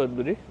پایلش باید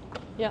بری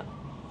یا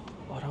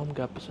آرام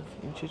گپ بزن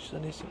این چه چیزا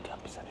نیست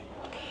گپ بزنی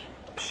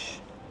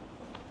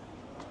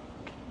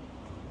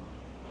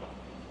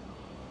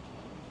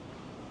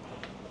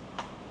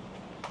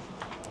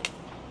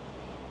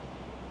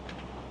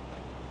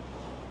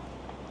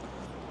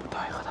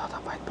بودای خدا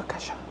آدم باید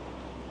بکشه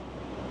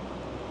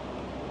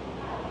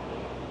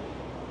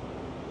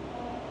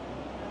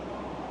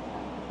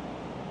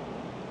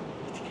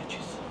دیگه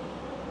چیز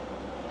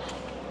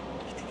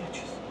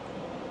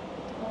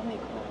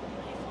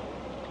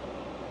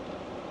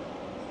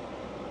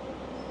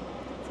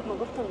ما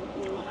گفتم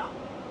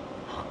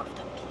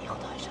گفتم که این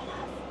خدایشان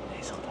هست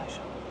نیست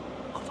خدایشان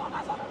خدا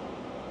نداره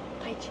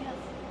های چی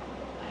هست؟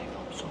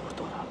 حیفم زور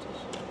داره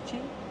چی؟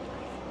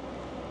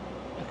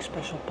 یک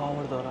سپیشل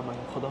پاور داره مگه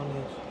خدا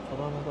نیست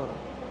خدا نداره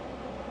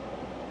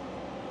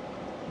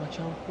من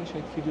چند پیش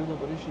یک ویدیو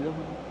دوباره شیده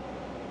بودم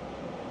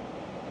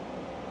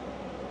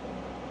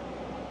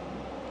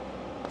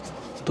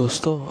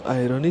دوستا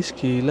ایرانیست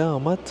که هیلا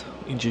آمد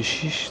اینجا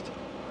شیشت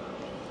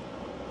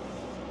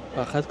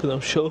فقط کدام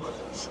شو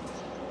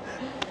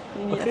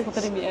این یه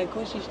خاطر میگه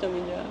کوشش تو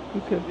اینجا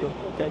بکر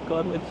تو که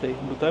کار میتونی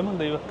بوتای من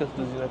دیگه وقت کس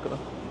دوزی نکنم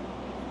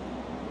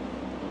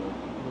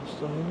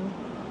دوستا اینو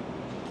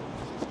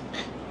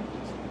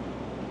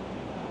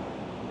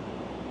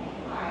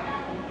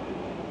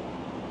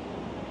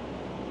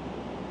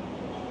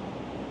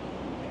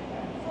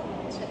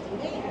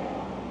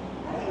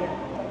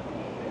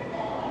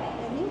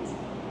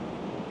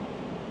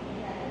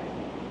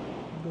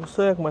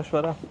دوستا یک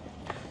مشوره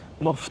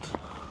مفت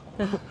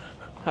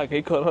اگه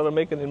این کارها رو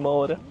میکنین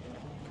ماوره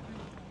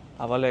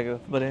اول اگر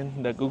برین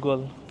در گوگل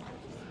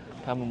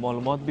همه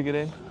معلومات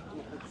بگیرین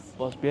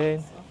باز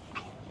بیاین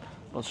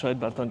باز شاید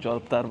براتون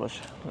جالبتر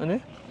باشه نه؟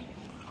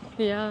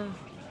 یا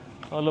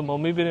حالا ما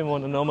میبینیم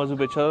اون نام از او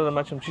بیچاره رو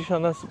مچم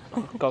چیشان است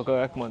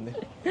کاکاگک مانده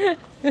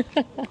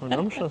اون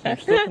نامشناسیم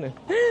چطور کنیم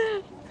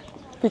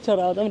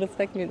بیچاره آدم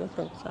رسپکت میده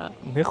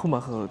میخو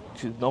ما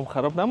نام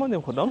خراب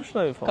نماندیم خود نامش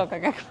نمیفهم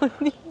کاکاگک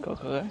ماندی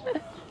کاکاگک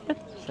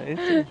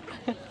صحیح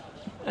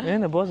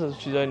نه باز از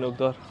چیزای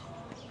نکدار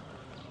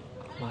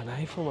من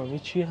نمیفهمم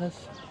چی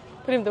هست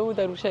بریم دو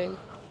دروشه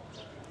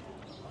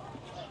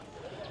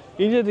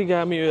اینجا دیگه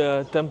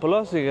همی تمپل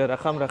هست دیگه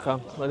رقم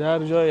و هر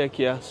جای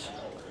یکی هست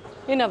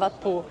این وقت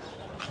پو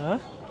ها؟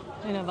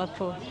 این وقت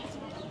پو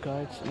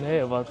گایدز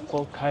نه وقت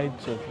پو کایت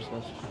سرفیس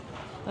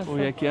هست او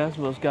یکی هست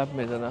باز گپ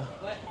میزنه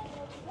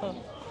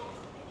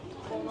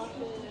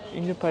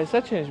اینجا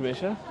پیسه چنج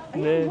میشه؟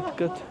 نه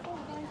کت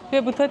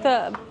بیا بوتای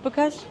تا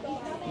بکش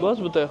باز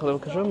بوده خدا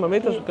بکشم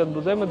ممیتش کد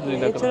بوده من دوزی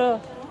نکنم چرا؟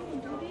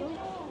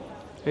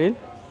 هیل؟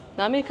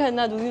 نمیکن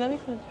نه دوزی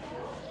نمیکن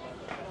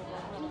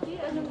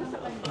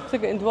سگ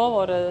اندوا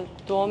واره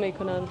دعا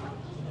میکنن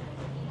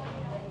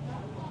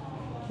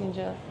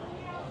اینجا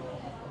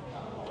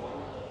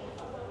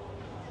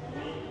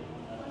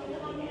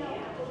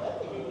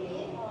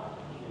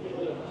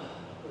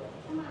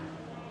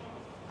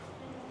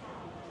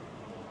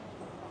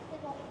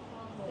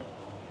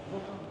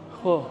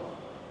خب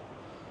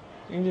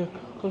اینجا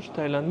کاش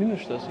تایلندی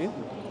نشته است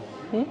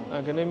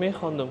اگر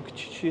نمیخواندم که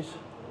چی چیز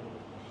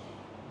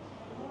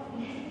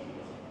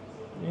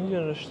اینجا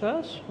نشته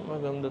است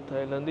مگم در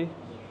تایلندی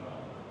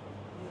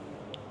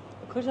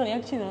کارشان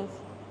یک چیز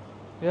هست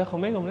یا خب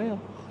میگم نه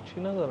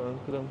چی ندارن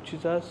کدام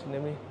چیز هست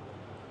نمی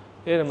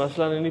یه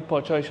مثلا اینی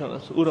پاچایشان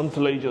است اورم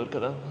طلایی جور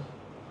کردن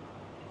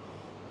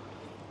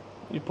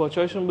این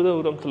پاچایشان بوده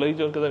اورم طلایی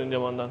جور کردن اینجا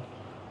ماندن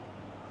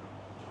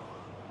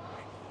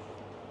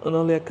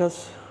اونال یک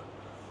کس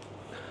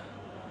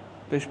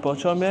پیش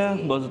پاچا میه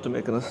بازتو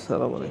میکنه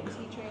سلام علیکم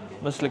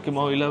مثل که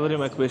ما ایلا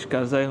بریم اک پیش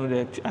کرزه اون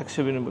یک عکس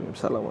بینیم بگیم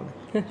سلام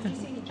علیکم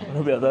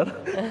اونو بیادر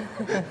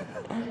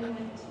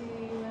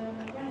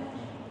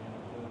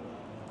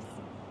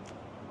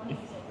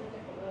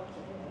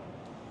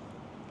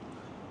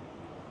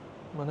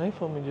من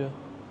نایفهم اینجا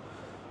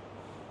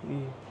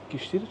این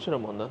کشتی رو چرا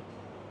ماندن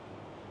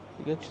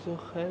دیگه چیزا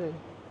خیره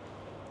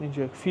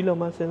اینجا یک فیل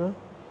هم هست نه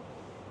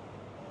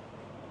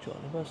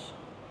جالب است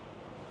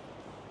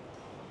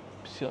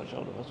بسیار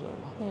جالب است برای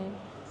ما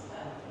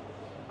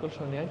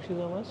کلشان یک چیز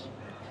هم هست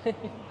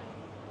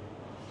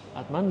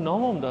حتما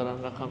نام هم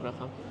دارن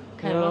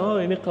رقم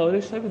اینی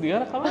قوارش نبید دیگه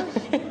رقم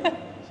هست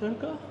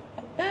سرکا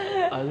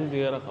از این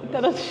دیگه رقم هست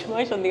ترا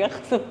شمایشان دیگه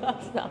خصوص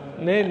هستم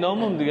نه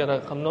نام هم دیگه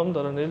رقم نام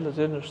دارن ایل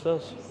زیر نشته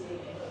است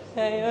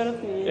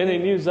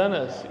اینی زن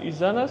است این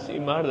زن است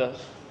این مرد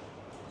است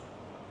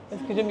از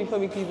کجا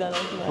میفهمی که زن است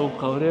خب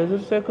قواره ازر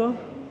سکا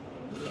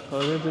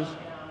قواره ازر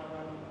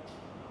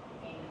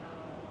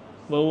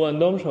با او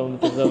اندامش هم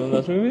زن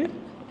است میبینی؟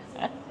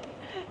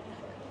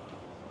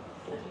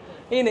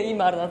 این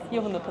مرد است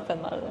یه 100%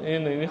 مرد است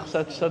اینی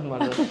 100%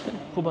 مرد است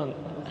خوب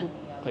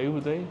قوی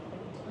بوده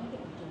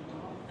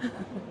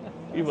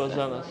این با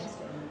زن است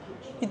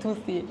این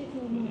توستیه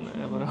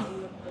نه برا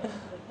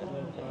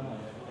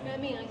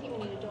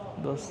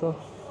دوستا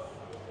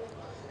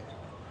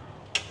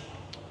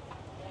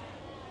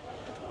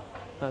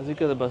از این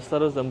که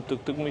بستر از دم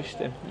تک تک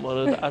میشته ما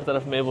رو هر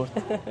طرف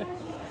میبرد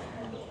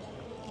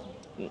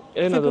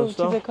اینه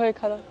دوستا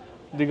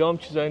دیگه هم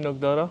چیزایی نک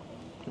داره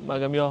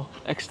مگم یا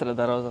اکسترا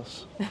دراز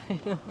است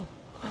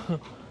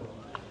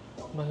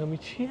مگم این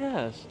چی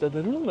هست؟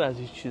 درون از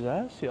این چیز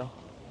هست یا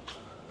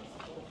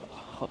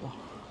خدا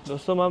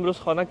دوستا من امروز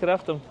خانه که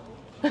رفتم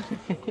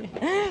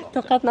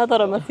طاقت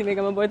ندارم مسی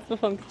میگم من باید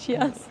بفهم که چی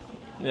هست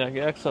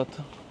یک ساعت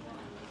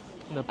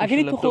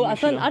اگری تو خود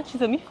اصلا هر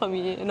چیزا میفهمی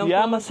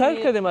یا ما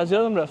سر کردیم از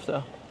یادم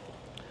رفته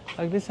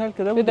اگری سر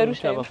کرده بودم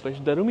چه وقت پیش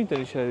درو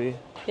میتونی شوی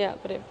یا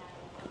بریم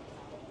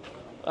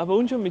ابا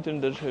اونجا میتونی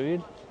در شوی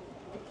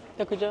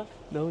در کجا؟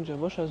 در اونجا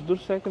باش از دور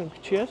سر کنیم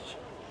که چی هست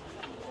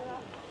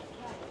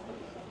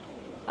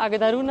اگه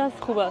درون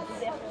است خوب است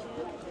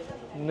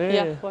نه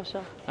یخ باشه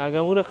اگه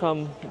اون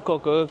رقم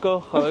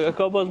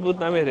کاکا باز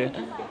بود نمیره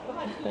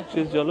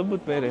چیز جالب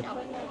بود میره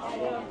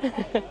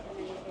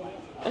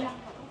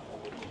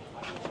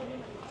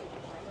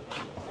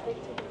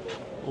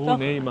او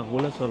نه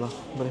مقبول است حالا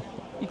بریم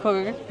این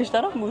کاکا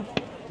پیشتر هم بود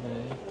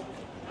نه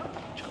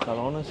چه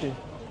خلان هستی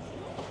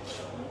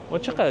ما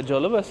چقدر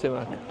جالب هستیم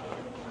اک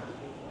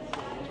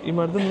این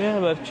مردم میه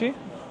بر چی؟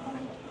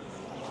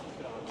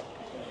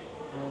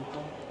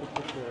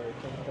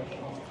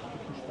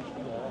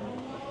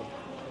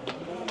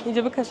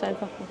 اینجا بکش این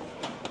فقط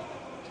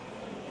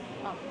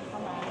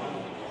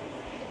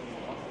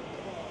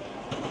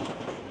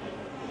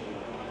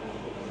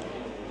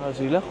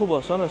از ایله خوب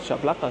آسان است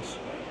چپلق است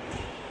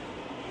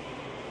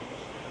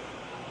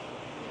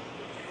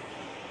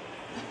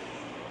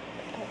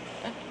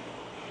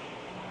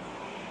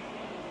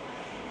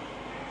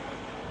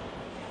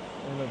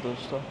اینه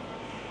دوستا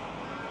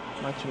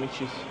من چه می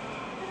چیز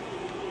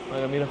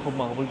مگه میره خوب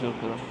مقبول جور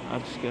کردم هر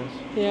چیز که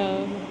هست یا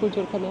خوب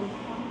جور کردم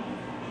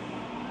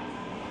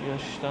یا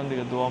ششتن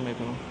دیگه دعا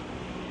میکنم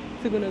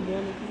چگونه دعا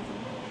میکنم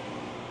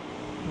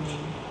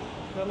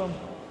سلام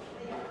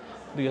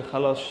دیگه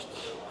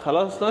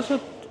خلاص نشد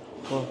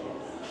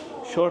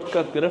شورت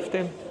کت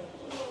گرفتیم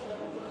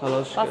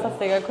خلاص بس است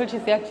دیگه کل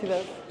چیز یک چیز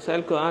است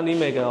سیل که آنی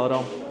میگه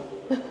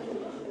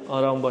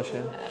آرام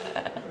باشه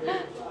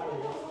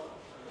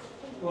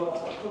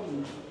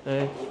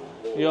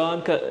یا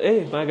آنکه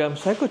مگم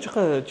سیکو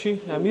چقدر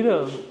چی امیره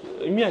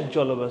این یک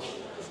جالب است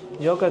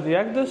یا که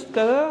یک دست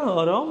کرده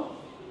آرام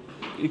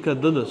این که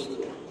دو دست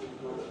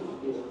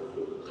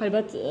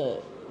خیلی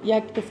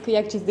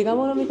یک چیز دیگه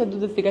ما رو میکنه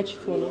دو دست دیگه چی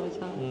تو رو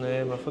میکنه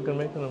نه من فکر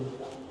میکنم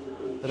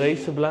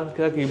رئیس بلند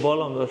کرده که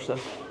بال هم داشته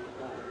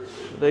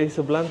رئیس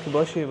بلند که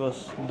باشی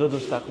بس دو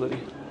دست حق داری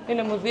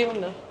این موزیوم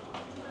نه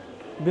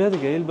بیا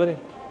دیگه ایل بریم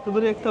تو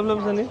بری یک تبله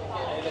بزنی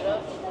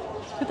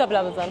تو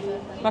تبله بزن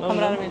ما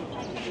کامرا رو بین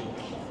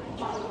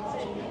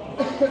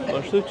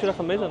باش تو چی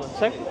رقم میزنن؟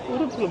 سک؟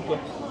 برو کلوب کن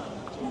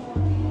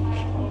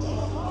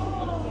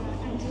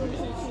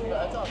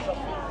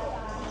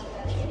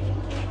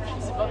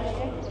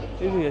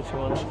این دیگه چی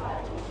مانه؟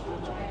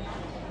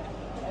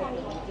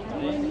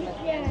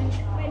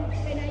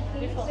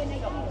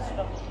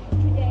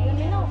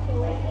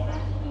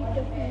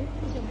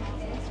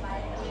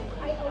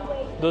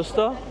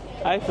 دوستا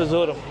حیف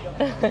زورم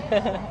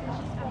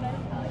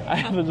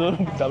حیف زورم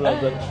که تبله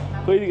بزن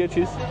کوی دیگه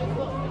چیز؟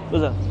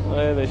 بزن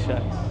آیا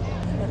بشه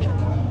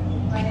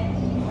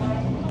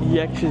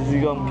یک چیز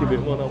دیگه هم که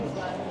بمانم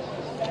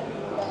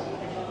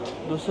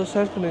دوستا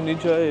سر کنین این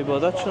جای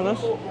عبادت شون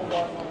است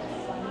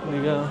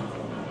دیگه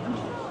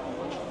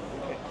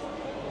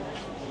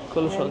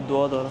کلشان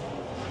دعا دارم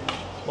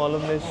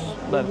معلوم نیست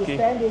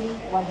بلکه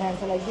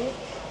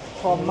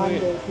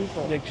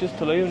یک چیز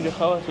طلایی اونجا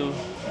خواه است و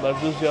بر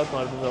دو زیاد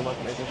مردم زحمت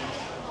میکشن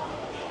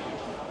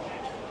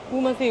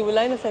او مسی او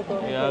لاین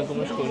سکو یا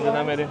گمش که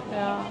اونجا نمیره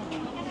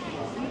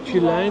چی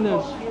لاین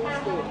است؟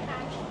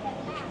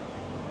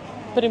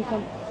 بریم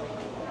کن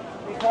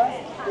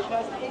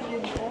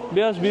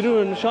بیا از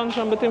بیرون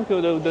نشانشان بتیم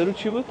که درو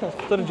چی بود؟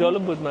 تر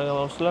جالب بود مگم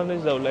اصلا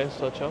نیست در لاین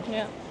ساچا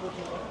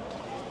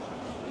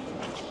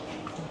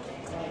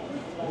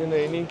اینه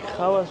اینی که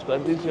خواه است بر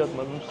دو زیاد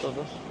مردم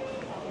ساده است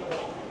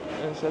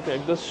این ساعت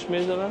یک دستش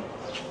میزنه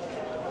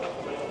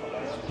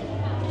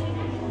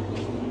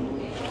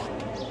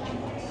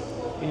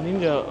این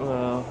اینجا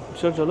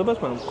بسیار جالب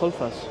است من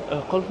قلف است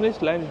قلف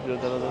نیست لاینش بیرون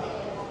داره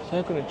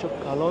سعی کنید چه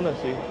کلان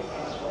است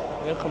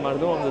این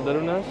مردم هم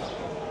درون است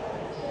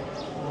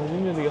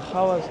این دیگه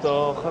خواه است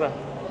تا آخره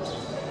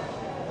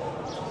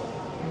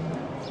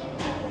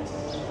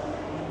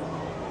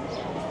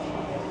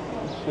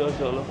بسیار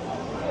جالب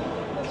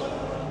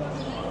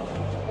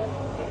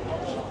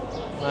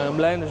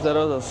لاینش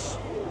دراز است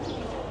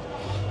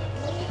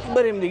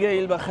بریم دیگه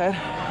ایل بخیر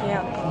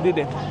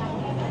دیدیم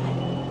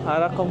هر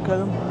رقم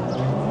کردم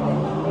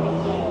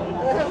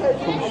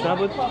خوبش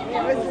نبود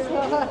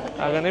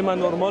اگر نه من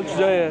نرمال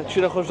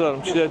چی را خوش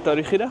دارم چیزای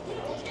تاریخی را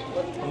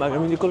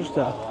مگم این کلش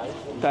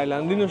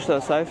تایلندی نشته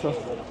سایف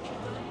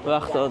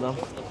وقت آدم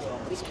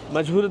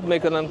مجبورت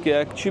میکنن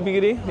که یک چی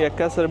بگیری یک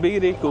کس را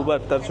بگیری که او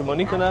باید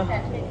ترجمانی کنه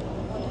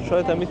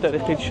شاید همین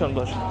طریقی چشان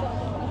باشه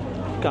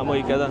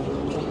کمایی کردن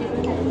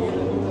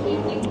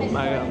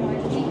مگم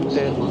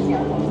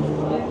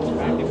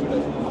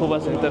خوب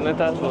از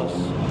اینترنت هست باز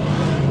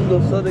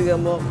دوستا دیگه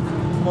ما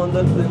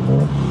مانده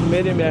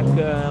میریم یک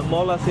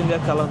مال هست اینجا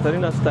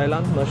کلانترین از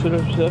تایلند مشهور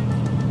بسیار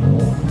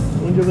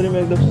اونجا بریم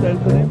یک دفعه سیل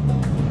کنیم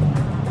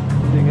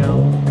دیگه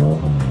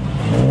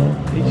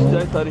این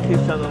چیزای تاریخی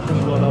چند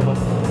خوش بالا باز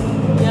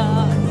یا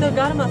بسیار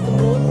گرم است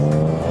امروز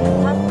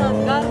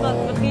حتی گرم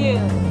است بخیه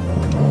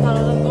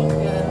حرارت دوست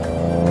گره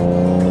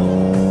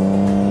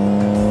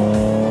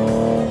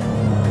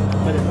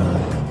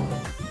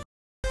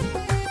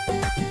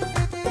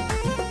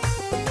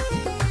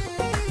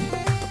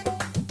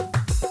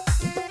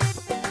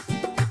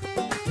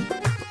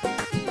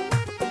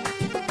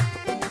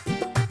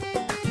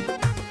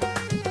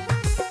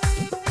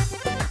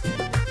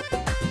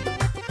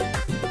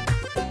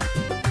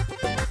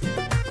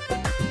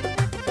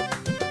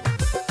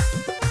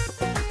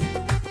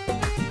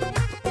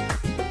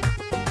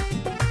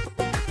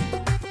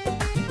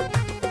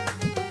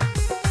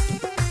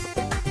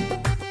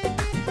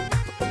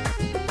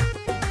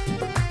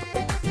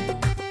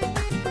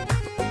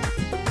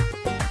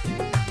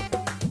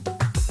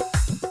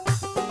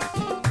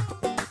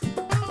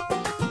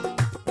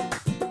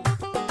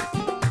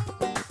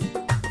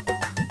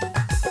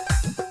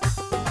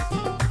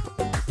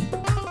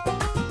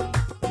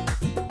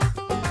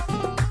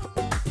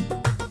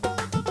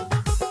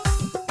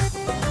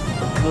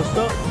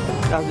دوستا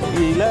از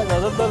هیلا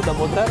اجازت داره در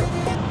موتر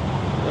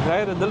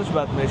غیر دلش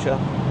بد میشه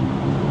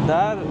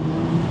در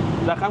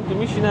رقم که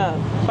میشینه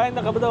 5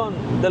 دقیقه بدون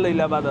دل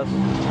هیلا بد است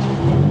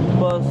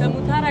باز در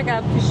موتر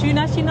اگر پیشی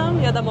نشینم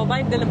یا در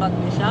موبایل دل بد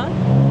میشه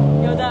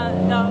یا در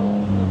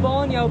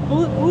بان یا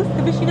بوز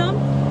که بشینم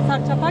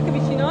سرچپه که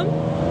بشینم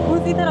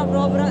بوز این طرف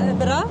را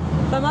بره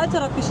و من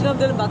طرف بشینم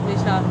دل بد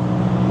میشه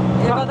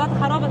عبادت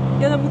خراب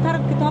یا در موتر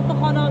کتاب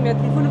بخوانم یا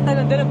تلفن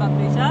بتگم دل بد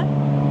میشه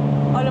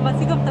حالا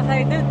مسی گفت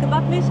خیلی دلت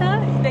بد میشه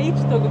ده هیچ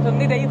تو گفتم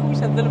نه ده این خوبش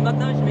از دلم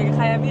بد نمیشه میگه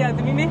خیلی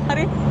آدمی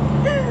میخری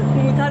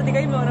موتر دیگه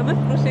این مورا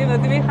بفروشه و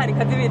آدمی میخری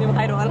کدی ببینیم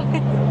خیر والا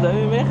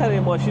آدمی میخری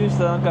ماشینش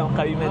دادن کم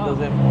قوی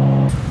میندازیم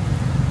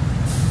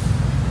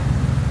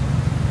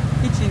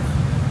هیچ چیز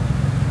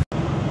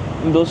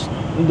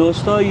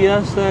دوستا یه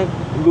هست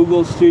گوگل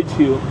استریت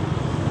ویو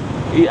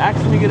این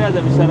عکس میگیره از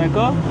این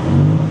سرکا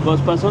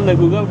باز پسند در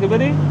گوگل که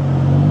بری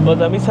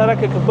باز همین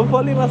سرک که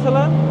بپالی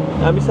مثلا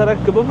همین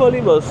سرک که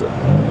بپالی باز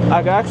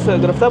اگه عکس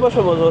گرفته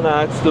باشه باز اون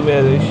عکس تو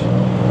میادیش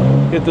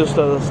که تو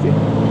استاد هستی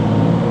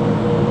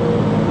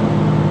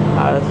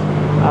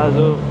از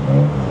اون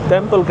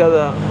تمپل که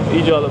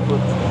ای جالب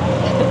بود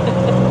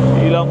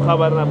ایلام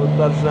خبر نبود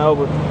درش نبود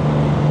بود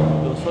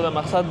دوستا در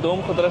مقصد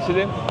دوم خود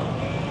رسیدیم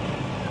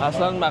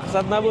اصلا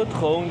مقصد نبود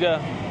خب اونجا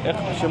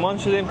اقتشمان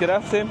شدیم که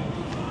رفتیم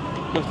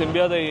گفتیم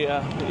بیاد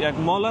یک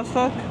مال هست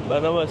به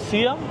نام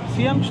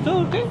سیام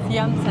چطور که؟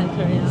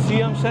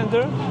 سیام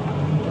سنتر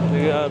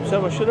دیگه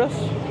بسیار مشهور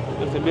است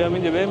گفتیم بیام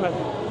اینجا بریم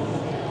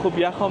خوب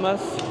یخ هم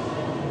است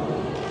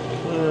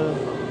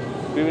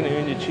ببینیم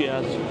اینجا چی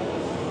هست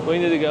و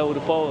اینجا دیگه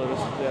اروپا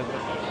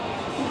رسید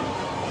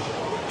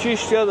چی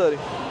اشتیا داری؟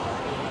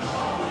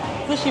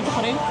 سوشی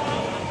بخوریم؟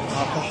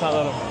 خوش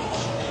ندارم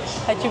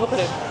چی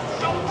بخوریم؟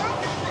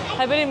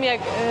 بریم یک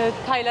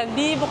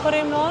تایلندی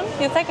بخوریم نان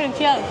یا سعی کنیم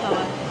چی هست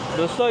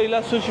دوستا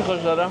ایلا سوشی خوش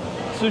دارم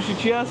سوشی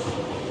چی هست؟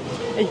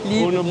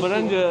 اونو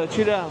برنج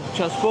چی را؟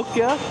 چسبوک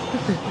که هست؟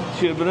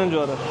 چی برنج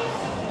آره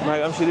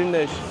مگم شیرین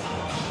نیش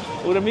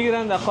او رو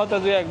میگیرن در خاطر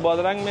از یک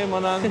بادرنگ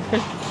میمانن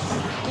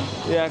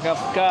یک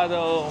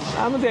افکادو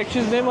همه یک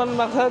چیز میمانن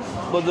مقصد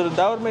با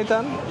دور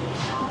میتن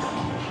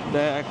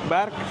در یک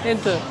برگ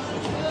اینطور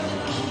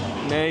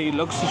نه این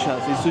لکسش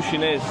هست این سوشی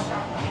نیست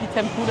این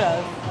تمپورا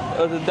هست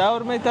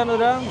دور میتن او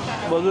را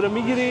با دور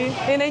میگیری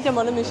این ایجا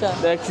ماله میشه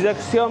در یک چیزا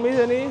که سیاه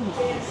میزنی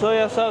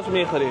سویا ساس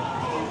میخوری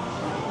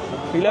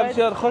ایلا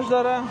بسیار خوش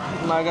داره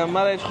مگم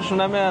مرا هیچ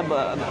خوشم نمیاد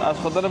از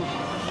خاطر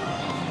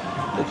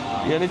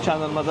یعنی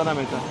چندان مزه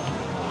نمیتن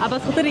از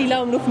خاطر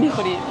ایلا امروز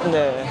میخوری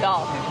نه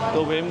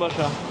تو به این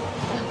باشه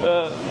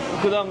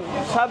کدام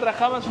 100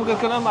 رقم است فکر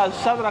کنم از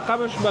 100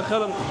 رقمش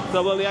بخیرم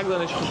دبال یک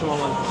دانش خوشم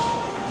آمد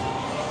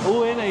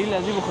او اینه این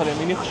لازم بخوریم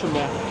اینی خوشم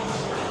میاد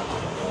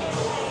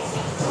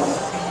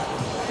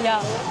یا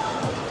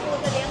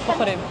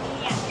بخوریم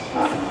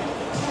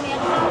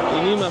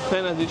اینی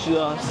مفین از این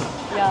چیزا هست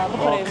یا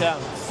بخوریم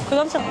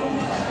کدام شد؟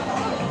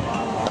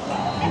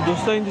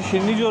 دوستا این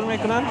شیرینی جور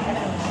میکنن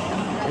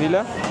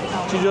هیلا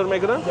چی جور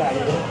میکنن؟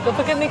 تو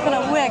فکر میکنم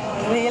او یک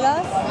ریل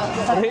است؟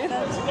 ریل؟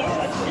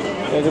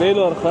 یک ریل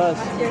ورخه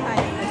است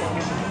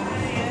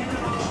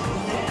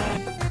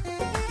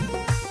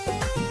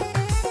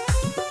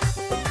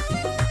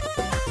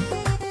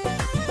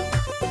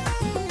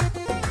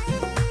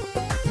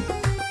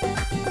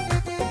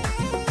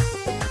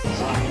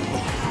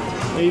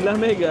هیلا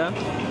میگه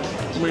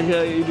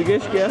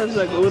دیگهش که هست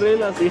او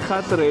ریل است این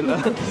خط ریل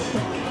است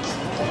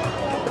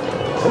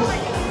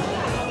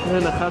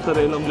نه خط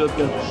ریل هم جد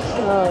کرد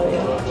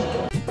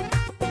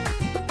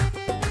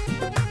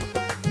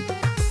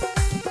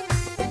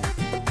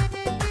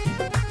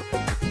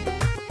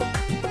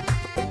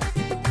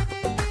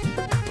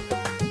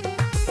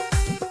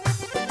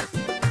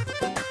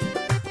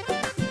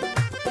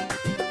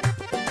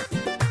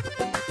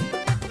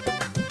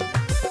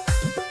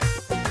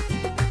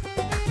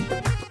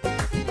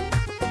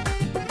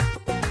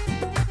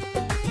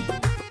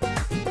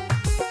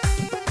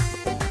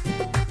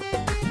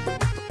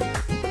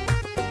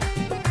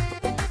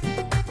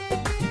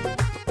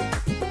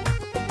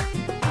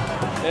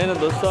اینه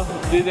دوستا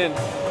دیدین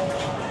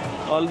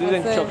حال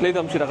دیدین چاکلیت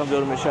هم چی رقم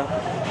جور میشه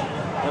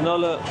این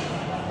حال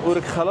او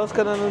رو که خلاص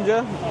کردن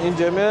اونجا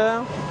اینجا میه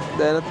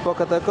در اینت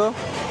پاکت اکو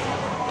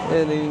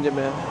اینجا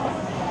میه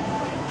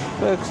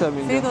بکسم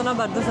اینجا 3 دانه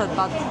بر 200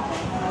 بات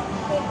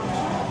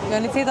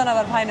یعنی 3 دانه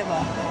بر 5 بات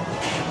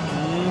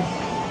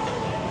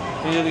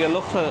اینجا دیگه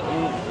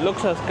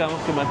لکس هست کم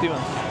قیمتی من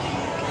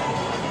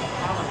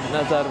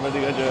نظر به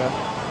دیگه جای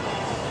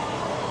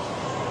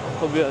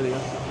خب بیا دیگه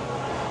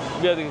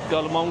بیا دیگه که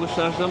حالا ما هم گوش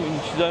نشدم این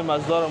چیزای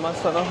مزدار هم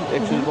هستن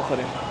یک چیز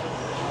بخوریم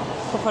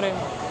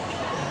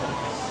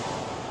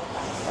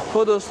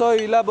خود دوستا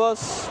ایلا باز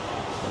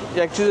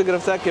یک چیز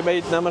گرفته که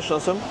باید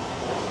نمیشناسم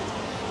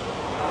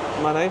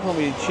من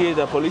نمیفهم چیه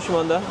در پولیش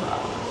مانده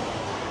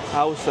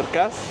هاوس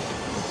سرکس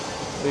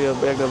یا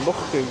یک در بخور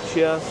که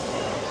چی هست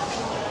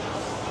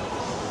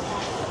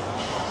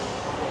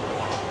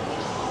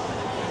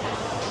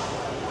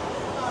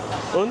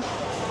اون؟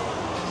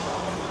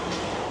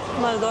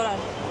 مال دارن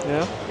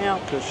Ja?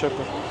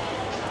 Teşekkür.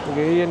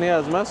 دیگه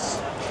نیاز ماست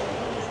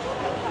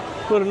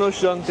برو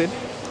نوش جانتین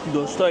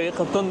دوستا یک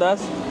تند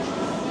است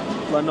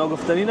و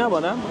ناگفتنی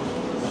نبانه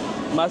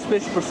من از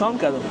پیش پرسان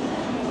کردم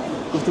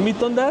گفتم این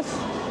تند است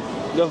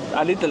گفت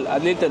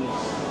الیتل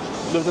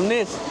گفتم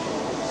نیست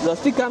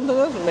راستی کم تند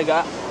است میگه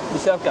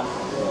بسیار کم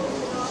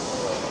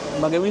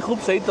مگه این خوب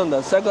صحیح تند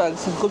است اگه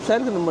خوب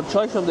صحیح کنم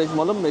چایش هم دیش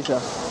معلوم میشه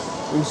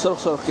این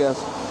سرخ که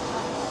است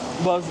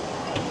باز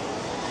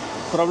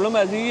پرابلم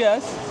از این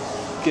است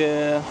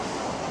که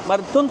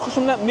تند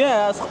خوشم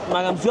نمیاد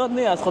مگم زیاد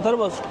نه از خاطر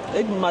باز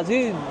یک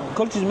مزه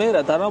کل چیز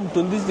میره تنها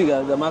تندیست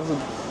دیگه در مغز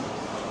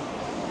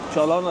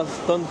چالان است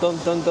تند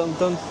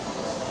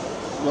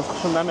باز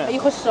خوشم نمیاد این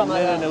خوش را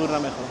نه نور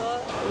نمیخوام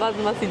باز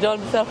مسی جان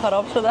بسیار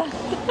خراب شده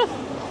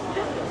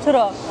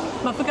چرا؟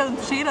 من فکر کردم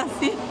تو شیر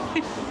هستی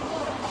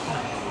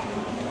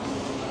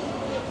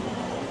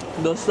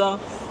دوستا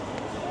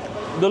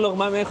 2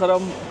 لقمه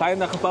میخورم 5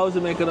 دقیقه پاوز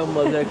میکنم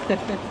باز یک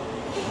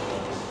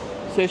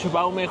 3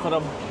 شباو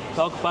میخورم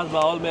تا که پس به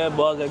حال می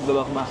باز یک 2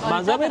 لقمه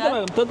مزه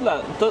میتونم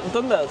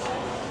تند است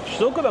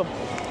چطور کنم؟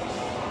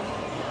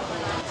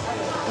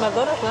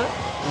 مزدار است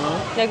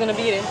نه؟ یک دونه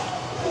بگیریم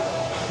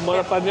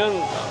مارا پنیان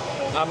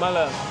عمل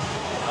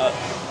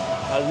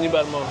از نی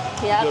بر ما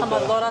یا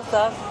مزدار است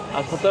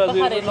از خاطر از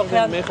این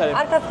میخریم.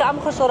 هر کس که ام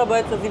خوش داره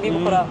باید سازیمی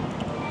بخوره.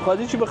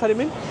 خواهدی چی بخریم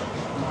این؟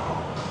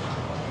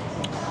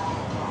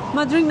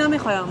 من درینک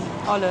نمیخوایم.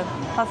 آله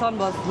حسان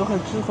باز.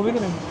 بخواهد چیز خوبی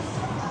کنیم؟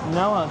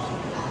 نه هست.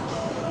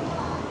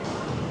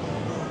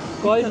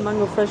 گاید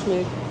مانگو فرش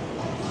میک.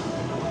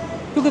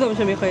 تو کدومش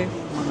میخوایی؟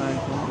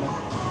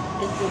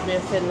 This is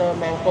bestseller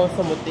mango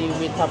smoothie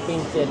with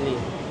topping jelly.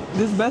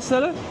 This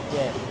bestseller?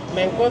 Yeah,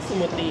 mango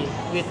smoothie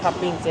with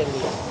topping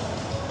jelly.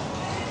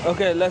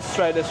 Okay, let's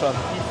try this one.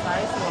 This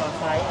size, small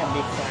size, and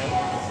big size.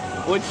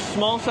 Which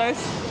small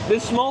size?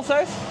 This small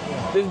size?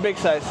 This big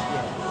size?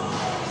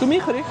 تو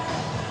میخوری؟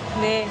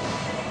 نه.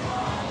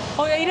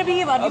 Oh, اینو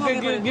بگی بعد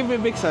Okay, give me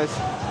big size.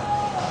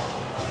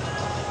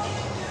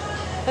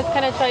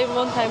 Can I try it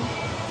one time?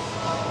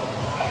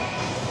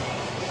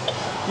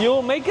 You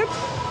will make it?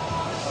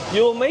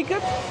 You will make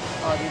it?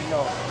 Or this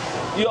no.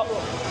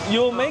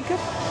 You will make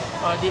it?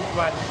 Or this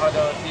one, or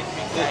this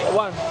big size.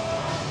 One.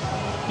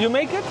 You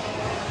make it?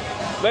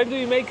 Where do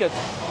you make it?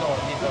 No,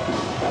 this one.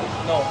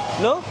 No.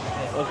 No?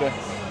 Okay.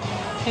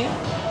 Okay.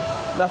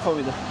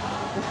 نفهمیدم.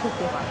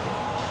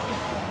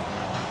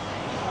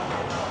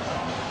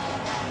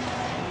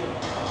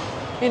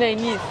 اینه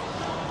نیست.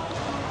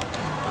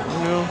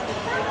 No.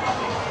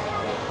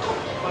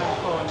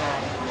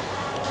 149.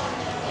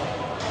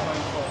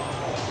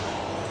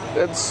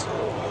 It's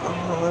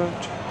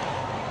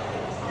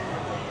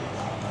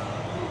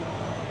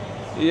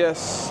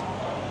yes.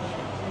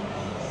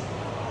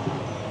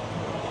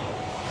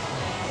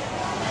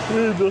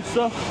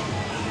 دوستا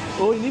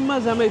این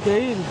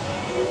مزمته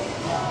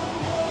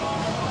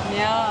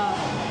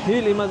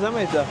هیل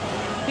مزمته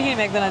دیگه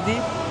مکدونالدی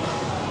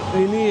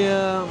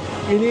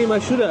اینی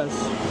مشهور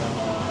است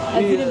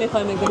اینی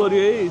میخوایم مکدونالدی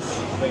کوریایی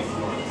است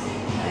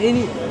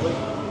اینی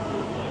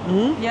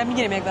یا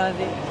میگیریم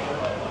مکدونالدی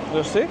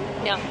درسته؟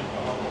 یا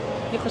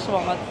یه خوشم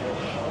آمد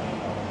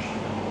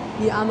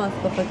یه ام است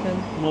بفکر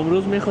ما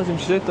امروز میخواستیم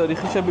چیزای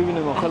تاریخیش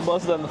ببینیم آخر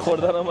باز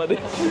خوردن آمده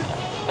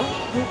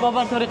ما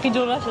بر تاریخی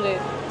جور نشده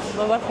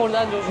ما بر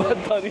خوردن جور شده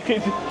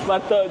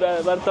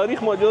بر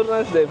تاریخ ما جور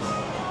نشدیم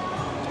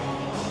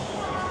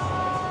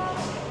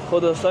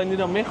خود دوستان این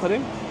را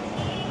میخوریم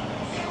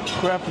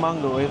کرپ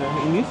مانگو این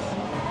نیست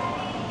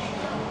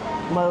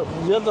ما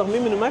زیاد دارم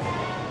میبینم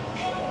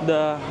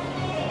در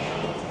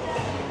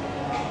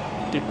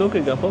تیک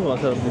توک گفت ما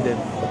مثلا دیدیم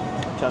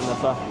چند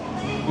دفعه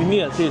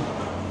اینی اصیل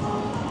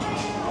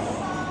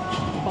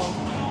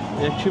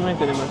یک چی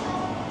میکنیم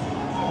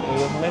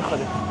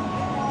میخوریم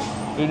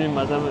ببینیم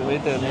مثلا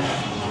میتونیم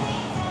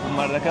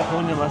مردکه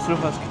خونج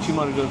مصروف است که چی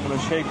ما رو جور کنه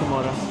شیک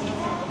ما را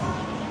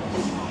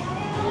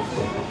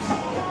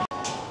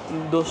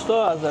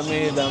دوستا از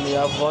امی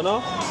افغانا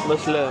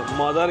مثل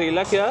مادر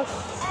هیلا که است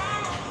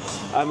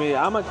امی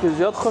احمد که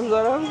زیاد خوش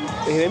دارن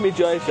این همی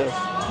جایش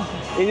است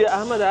اینجا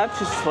احمد هر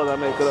چیز استفاده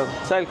میکنن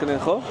سیل کنین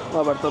خوب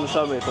ما براتون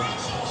نشان میکنم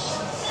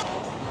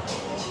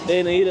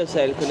این را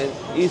سیل کنین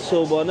این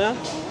صوبانه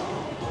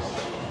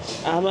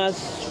احمد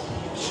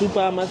سوپ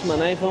احمد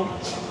من نیفهم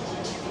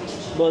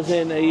باز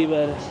این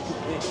بر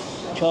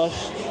چاش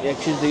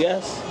یک چیز دیگه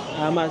است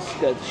احمد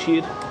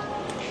شیر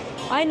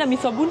این همی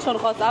صابونشان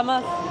خواست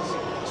اما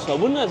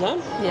صابون نزن؟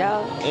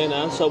 یا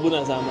این صابون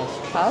از هم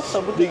است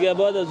صابون دیگه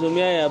بعد از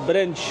اونیا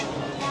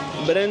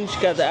برنج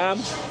کت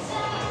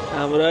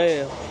همراه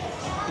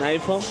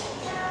نیفهم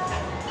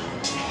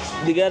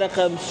دیگه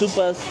رقم سوپ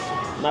است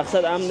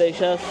مقصد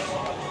دیش است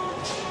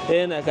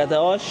این کت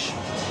آش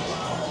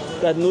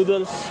کت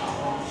نودلز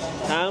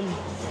هم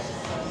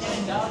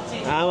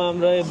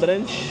همراه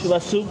برنج و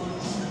سوپ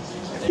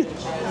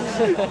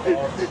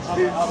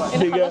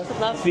دیگه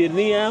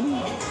فیرنی هم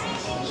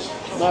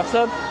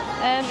مقصد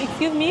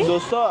excuse me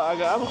دوستا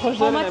اگه هم خوش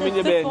دارین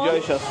همینجا به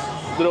انجایش هست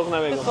دروغ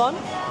نمیگم this one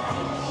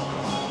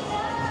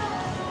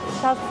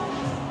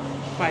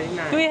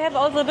do you have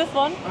also this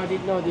one Oh,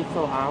 this no, this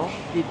sold out.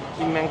 This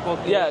mango.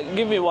 yeah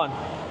give me one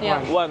yeah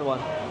one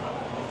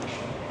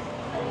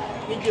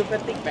Is your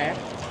plastic bag?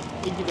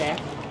 Is your bag?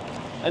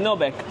 no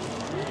back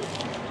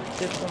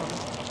This one.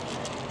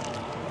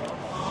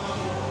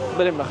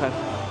 بریم بخیر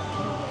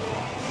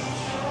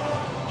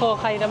خب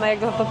خیلی ما یک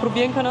دفعه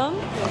پروبین کنم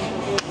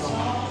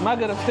ما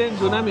گرفتیم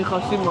تو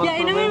نمیخواستیم یا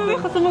اینو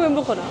میخواستم بگم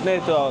بخورم نه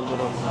تو اول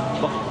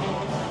برو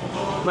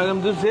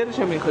مگم دو زیرش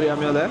هم میخوری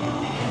هم یاده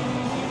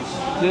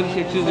زیرش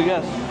یک چیز دیگه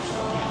است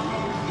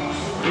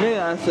نه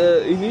از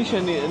اینیش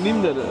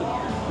نیم داره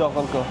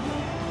داخل کن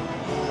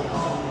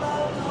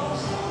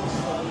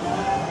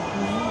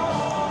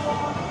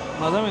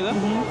مزه میده؟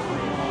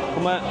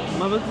 خب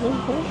ما بکنم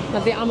خب؟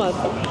 مزه عمل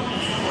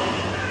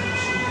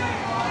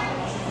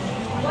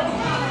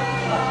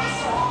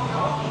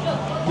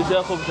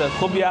بسیار خوب شد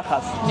خوب یخ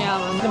هست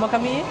نه ما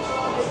کمی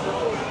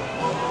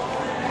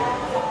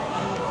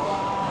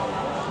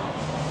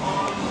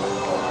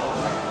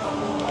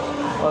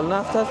حال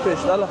نفت هست پیش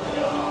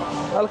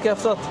حالا که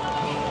افتاد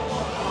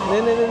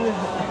نه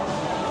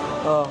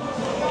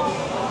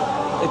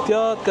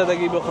احتیاط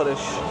کدگی بخورش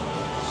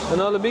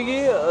اینا حالا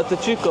بگی تو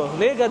چی کن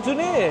نه گتو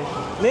نه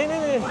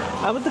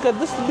اما تو که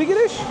دست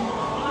بگیرش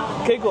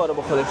کی کاره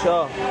بخورش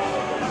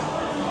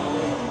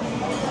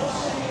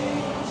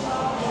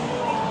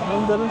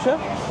این درون چه؟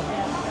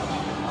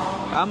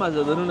 هم از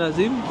درون از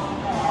این؟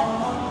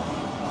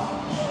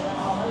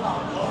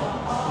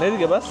 نه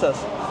دیگه بست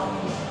است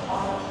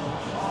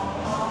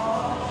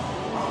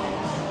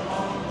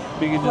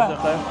بگی دوست خیر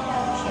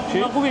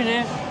چی؟ خوبی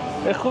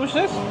نه؟ خوبش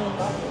نیست؟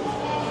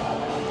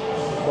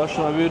 باش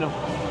شما ببینم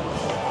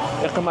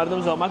یک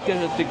مردم زحمت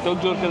کرده تیک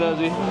توک جور کرده از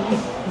این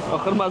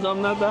آخر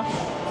مزام نده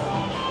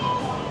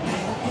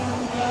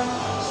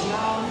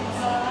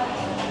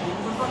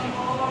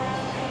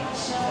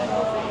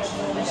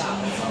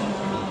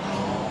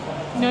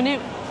یعنی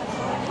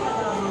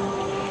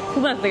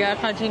خوب است دیگه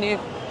خرچی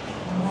نیست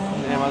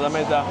نه مزام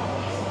ایده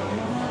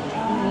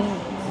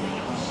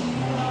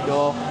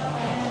یا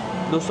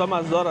دوستان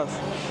مزدار است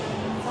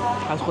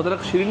از خود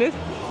را شیرین نیست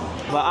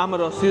و ام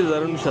راستی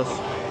درونش است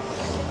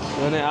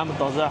یعنی ام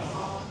تازه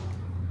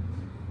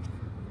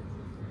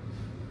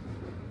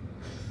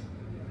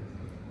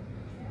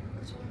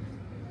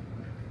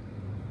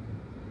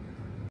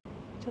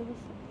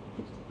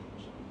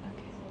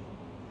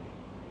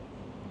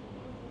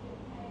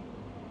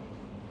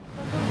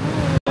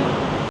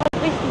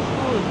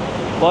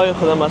پای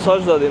خدا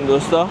مساج دادیم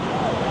دوستا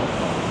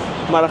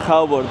مرا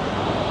خواه برد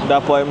در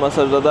پای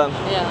مساج دادن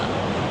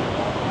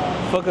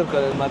فکر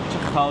کنید من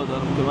چه خواه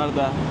دارم که مرا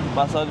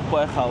در مساج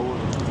پای خواه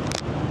برد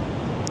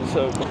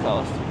بسیار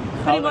خواه است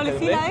خیلی مال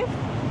سی لایف؟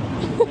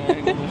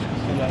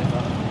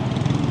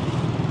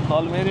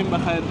 حال میریم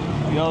بخیر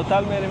یا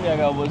هتل میریم یک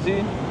آوازی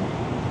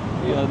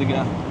یا دیگه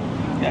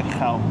یک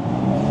خواه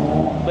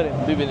بریم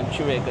ببینیم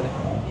چی میکنیم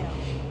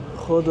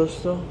خود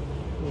دوستا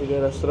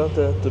دیگه رستوران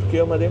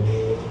ترکیه آمدیم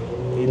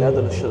هیلا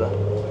دلش شده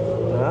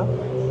نه؟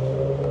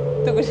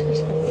 تو گوشه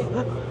شدی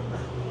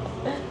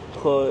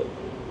خب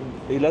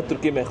هیلا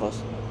ترکیه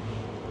میخواست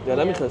یا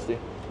نمیخواستی؟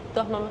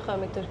 داخل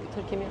نمیخواهم یک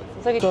ترکی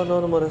میخواستم تا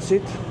نان ما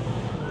رسید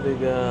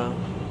دیگه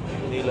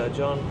نیلا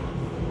جان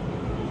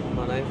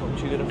من نمیفهم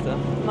چی گرفتم؟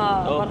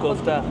 من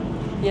کوفته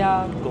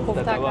یا کوفته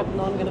کوفته کباب. که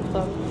نان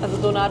گرفتم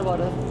از دونر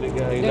وارد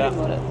دیگه هیلا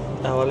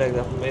اول یک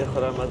دفعه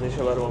میخورم از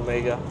ایشه برام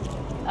میگه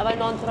اول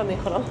نان تو رو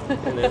میخورم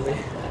نمی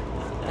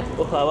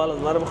بخور اول از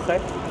مرا بخواه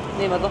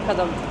نه مزا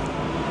خدم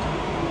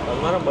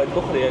از مرا باید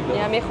بخوری یک دفعه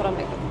یا میخورم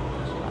یک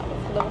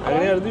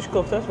اگر این دوش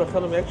کوفته است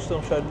بخیرم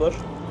یکیشتم شاید باش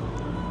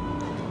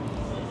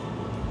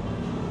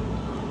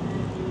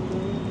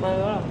من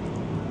برم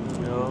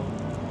یا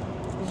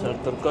سر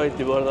ترکای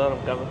تیبار دارم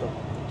کم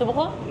تو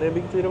بخور؟ نه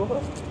بیگ تیره بخور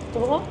تو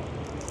بخور؟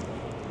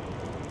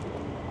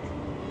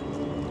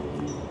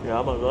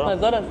 یا من دارم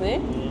مزار است نه؟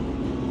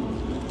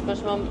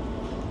 باش من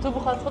تو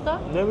بخور از خودم؟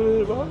 نه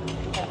بیگ بخور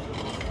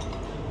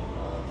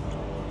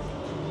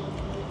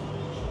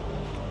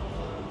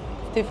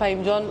تی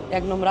فهیم جان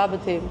یک نمره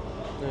بتیم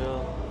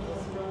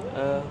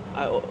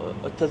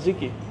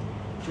تزیکی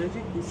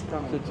Judging is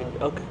coming.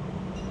 تزیکی اوکی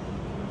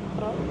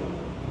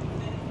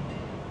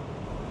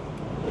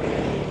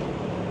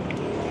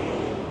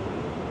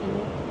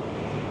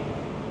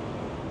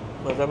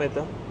مزه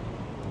میده؟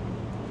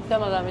 چه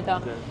مزه میده؟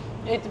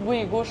 ایت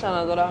بوی گوشت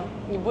ندارم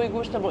بوی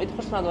گوشت با ایت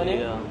خوش نداریم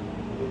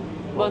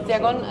باز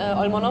یگان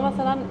آلمان ها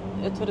مثلا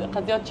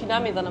قضیات چی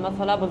نمیزنه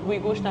مثلا باز بوی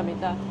گوشت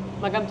نمیده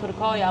مگم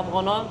ترکا یا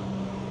افغان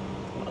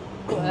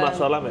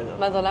مساله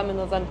میدن مساله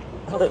میدازن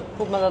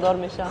خوب مزدار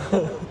میشه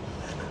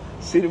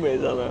سیر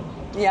میزنه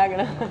یک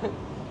نه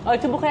آی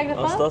تو بخور یک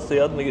دفعه؟ استاس تو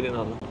یاد میگیرین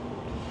حالا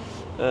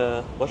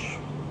باش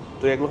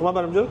تو یک لقمه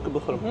برام جور که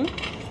بخورم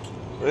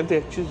انت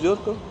یک چیز جور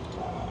کن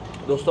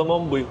دوستا ما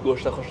بوی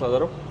گوشت خوش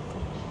ندارم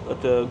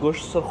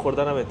گوشت سر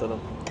خورده نمیتونم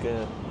که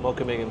ما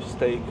که میگیم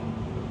استیک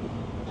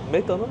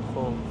میتونم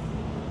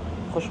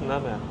خب خوشم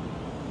نمیاد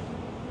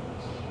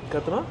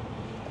کتنا؟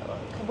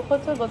 بخور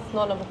تو باز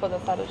نانم بخور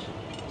سرش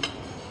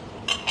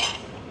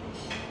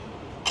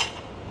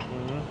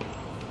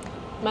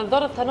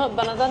مزدار تنها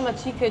به نظر من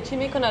چی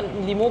میکنن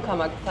لیمو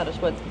کمک سرش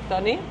باید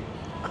بکنی؟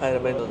 خیر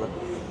میدونم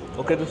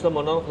اوکی دوستا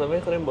ما نان خدا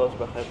میخوریم باز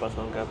بخیر پس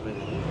آن گپ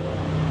میزنیم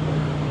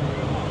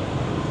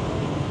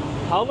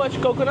How much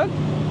coconut? 280.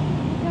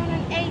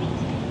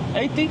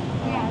 80? Yes.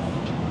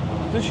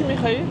 تو چی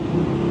میخوایی؟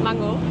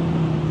 مانگو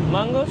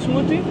مانگو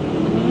سموتی؟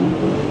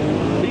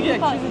 بگی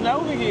یک چیز نو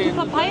بگی تو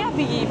پاپایا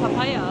بگی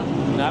پاپایا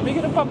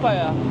نمیگیره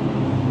پاپایا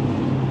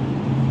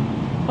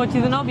خود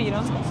چیز نو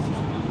بگیرم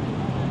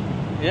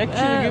یک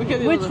چیز گیر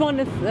که Which one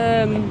is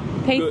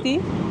tasty?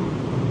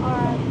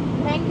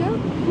 Mango.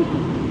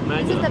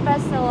 This is the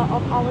best seller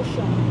of our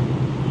shop.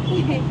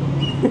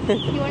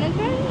 You want to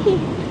try?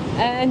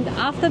 And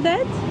after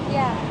that?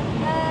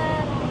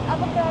 Yeah.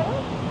 Avocado.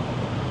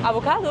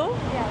 Avocado?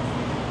 Yes.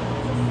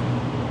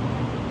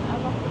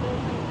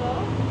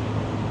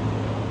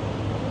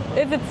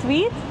 Is it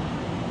sweet?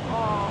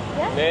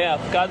 Yes. نه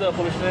افکادو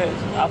خوبش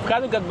نیست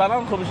افکادو که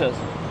بنان خوبش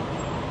است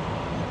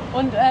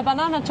Und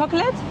Banana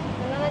Chocolate?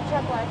 Banana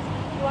chocolate.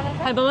 You want to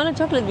try? Hey, Banana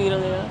Chocolate بگیرم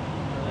دیگه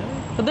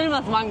تو دلم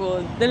از مانگو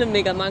دلم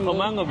میگه مانگو خب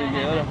مانگو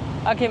بگی آره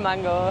Okay,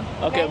 mango.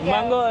 Okay, Thank you.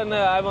 mango and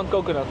I want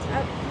coconut.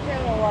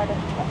 Thermal water.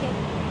 Okay.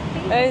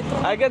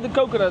 I get the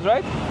coconut,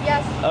 right?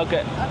 Yes.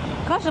 Okay.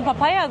 کاش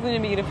پاپایا از اون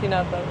میگرفتی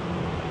نظر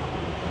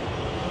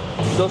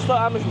دوستا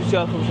همش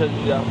بسیار خوب شد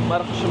اینجا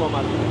مرا خوشم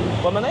آمد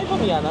و من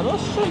نمیفهم این اناناس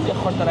شد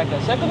خورترک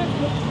است شکل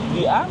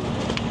این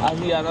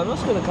از این اناناس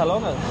که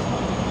کلان است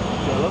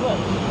جالبه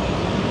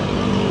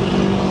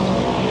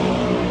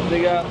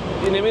دیگه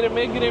اینه میره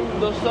میگیریم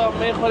دوستا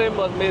میخوریم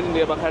باز میریم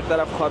دیگه بخیر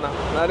طرف خانه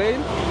نرین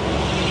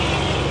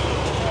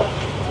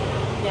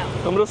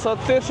امروز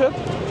ساعت تیر شد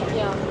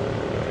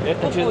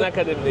یک چیز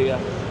نکردیم دیگه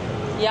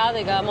یا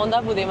دیگه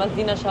مانده بودیم از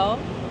دینه شو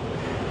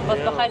باز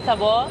بخیر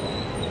سبا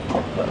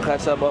بخیر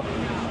سبا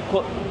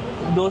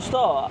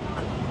دوستا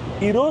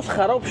این روز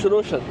خراب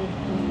شروع شد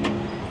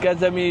که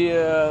از امی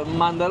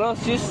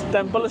مندراس چیز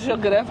تمپلش رو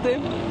گرفتیم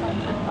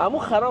اما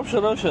خراب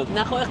شروع شد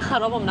نه خب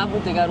خراب هم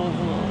نبود دیگه روز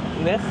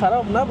نه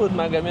خراب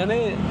نبود مگم یعنی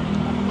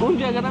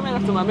اونجا اگر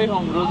نمیرفتم همه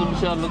هم روز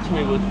بسیار لطف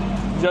می بود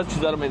زیاد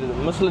چیزا رو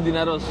میدیدم مثل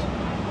دیناروز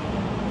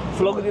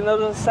فلوگ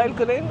دیناروز سیل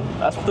کنین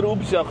از خاطر او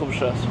بسیار خوب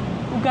شد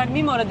او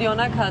گرمی ما را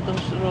دیانه کردم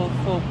روز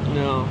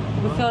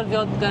صبح بسیار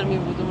زیاد گرمی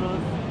بود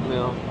امروز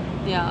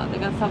یا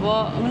دیگه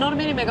سبا منا رو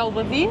میریم اگه او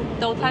بازی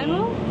دو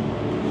تایلو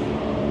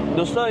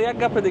دوستا یک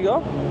گپ دیگه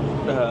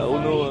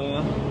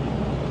اونو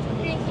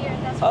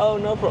Oh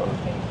no problem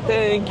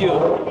thank you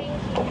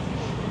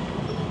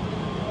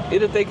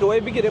اینو تیک اوی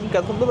بگیریم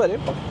که خود ببریم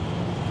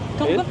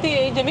تو گفتی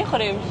اینجا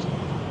میخوریم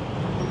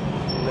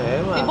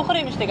نه ما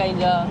بخوریمش دیگه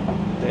اینجا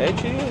نه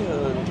چی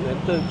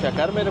تو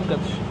چکر میرم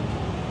کدش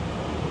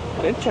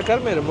این چکر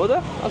میرم بوده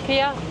اوکی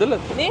یا دلت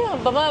نه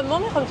بابا ما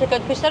میخوام چکر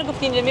پیشتر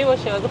گفتی اینجا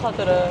میباشه از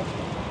خاطر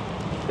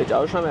هیچ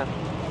آوش نمیم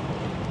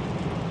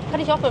Kann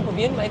ich auch mal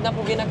probieren, weil ich noch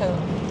probieren kann.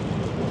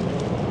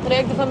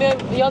 Direkt von mir,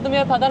 یادم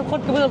میاد پدرم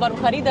خورد که بودم برام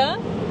خریده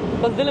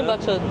باز دلم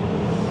بد شد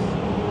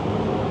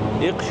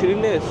یک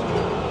شیرین نیست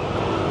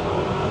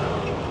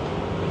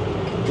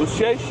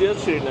بوسیای زیاد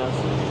شیرین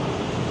است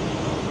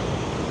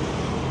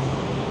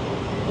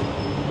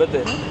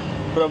بده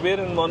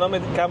پروبیرن ما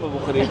نمید کم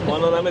بخوریم ما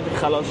نمید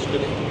خلاص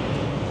کنیم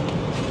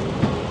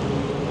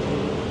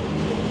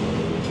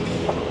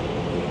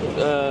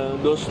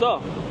دوستا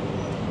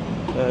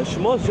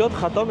شما زیاد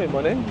خطا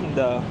میمانین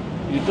در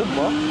یوتیوب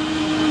ما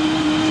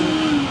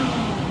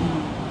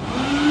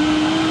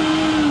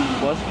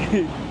باز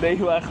که در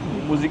این وقت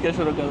موزیکش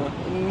رو کردن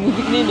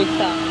موزیک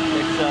نمیکسا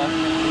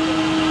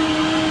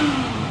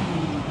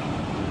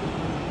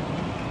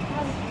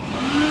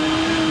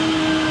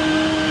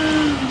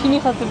چی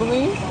میخواستی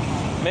بگویی؟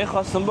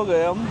 میخواستم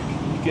بگویم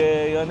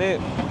که یعنی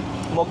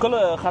ما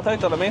کل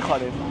خطایتان رو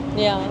میخوانیم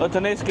تو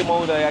نیست که ما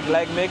اون یک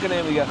لایک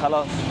میکنیم دیگه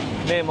خلاص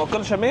نه ما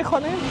کلش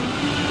میخوانیم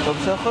تو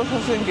بسیار خوش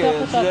هستین که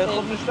چیزای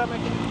خوب نشته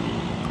میکنیم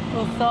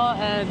دوستا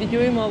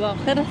ویدیوی ما با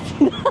خیر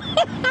رسید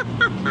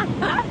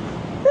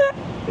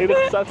این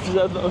قصد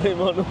زد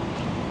نمیمانم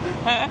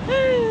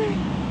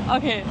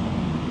اوکی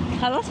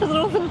خلاص شد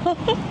روز ما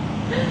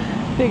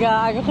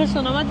دیگه اگه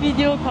خوشتون آمد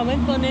ویدیو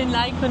کامنت کنین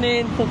لایک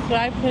کنین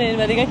سابسکرایب کنین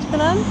و دیگه چی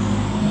کنن؟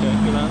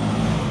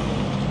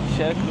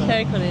 شیر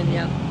کنین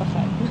یا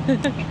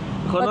بخیر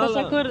با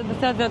تشکر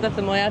بسیار زیاد از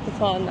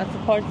حمایتتان از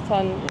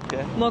سپورتتان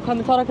ما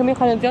کامنت‌ها که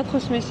میخوانیم زیاد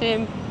خوش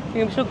میشیم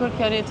میگم شکر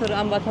که تو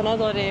هموطنا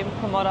داریم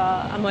که ما را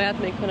حمایت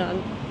میکنن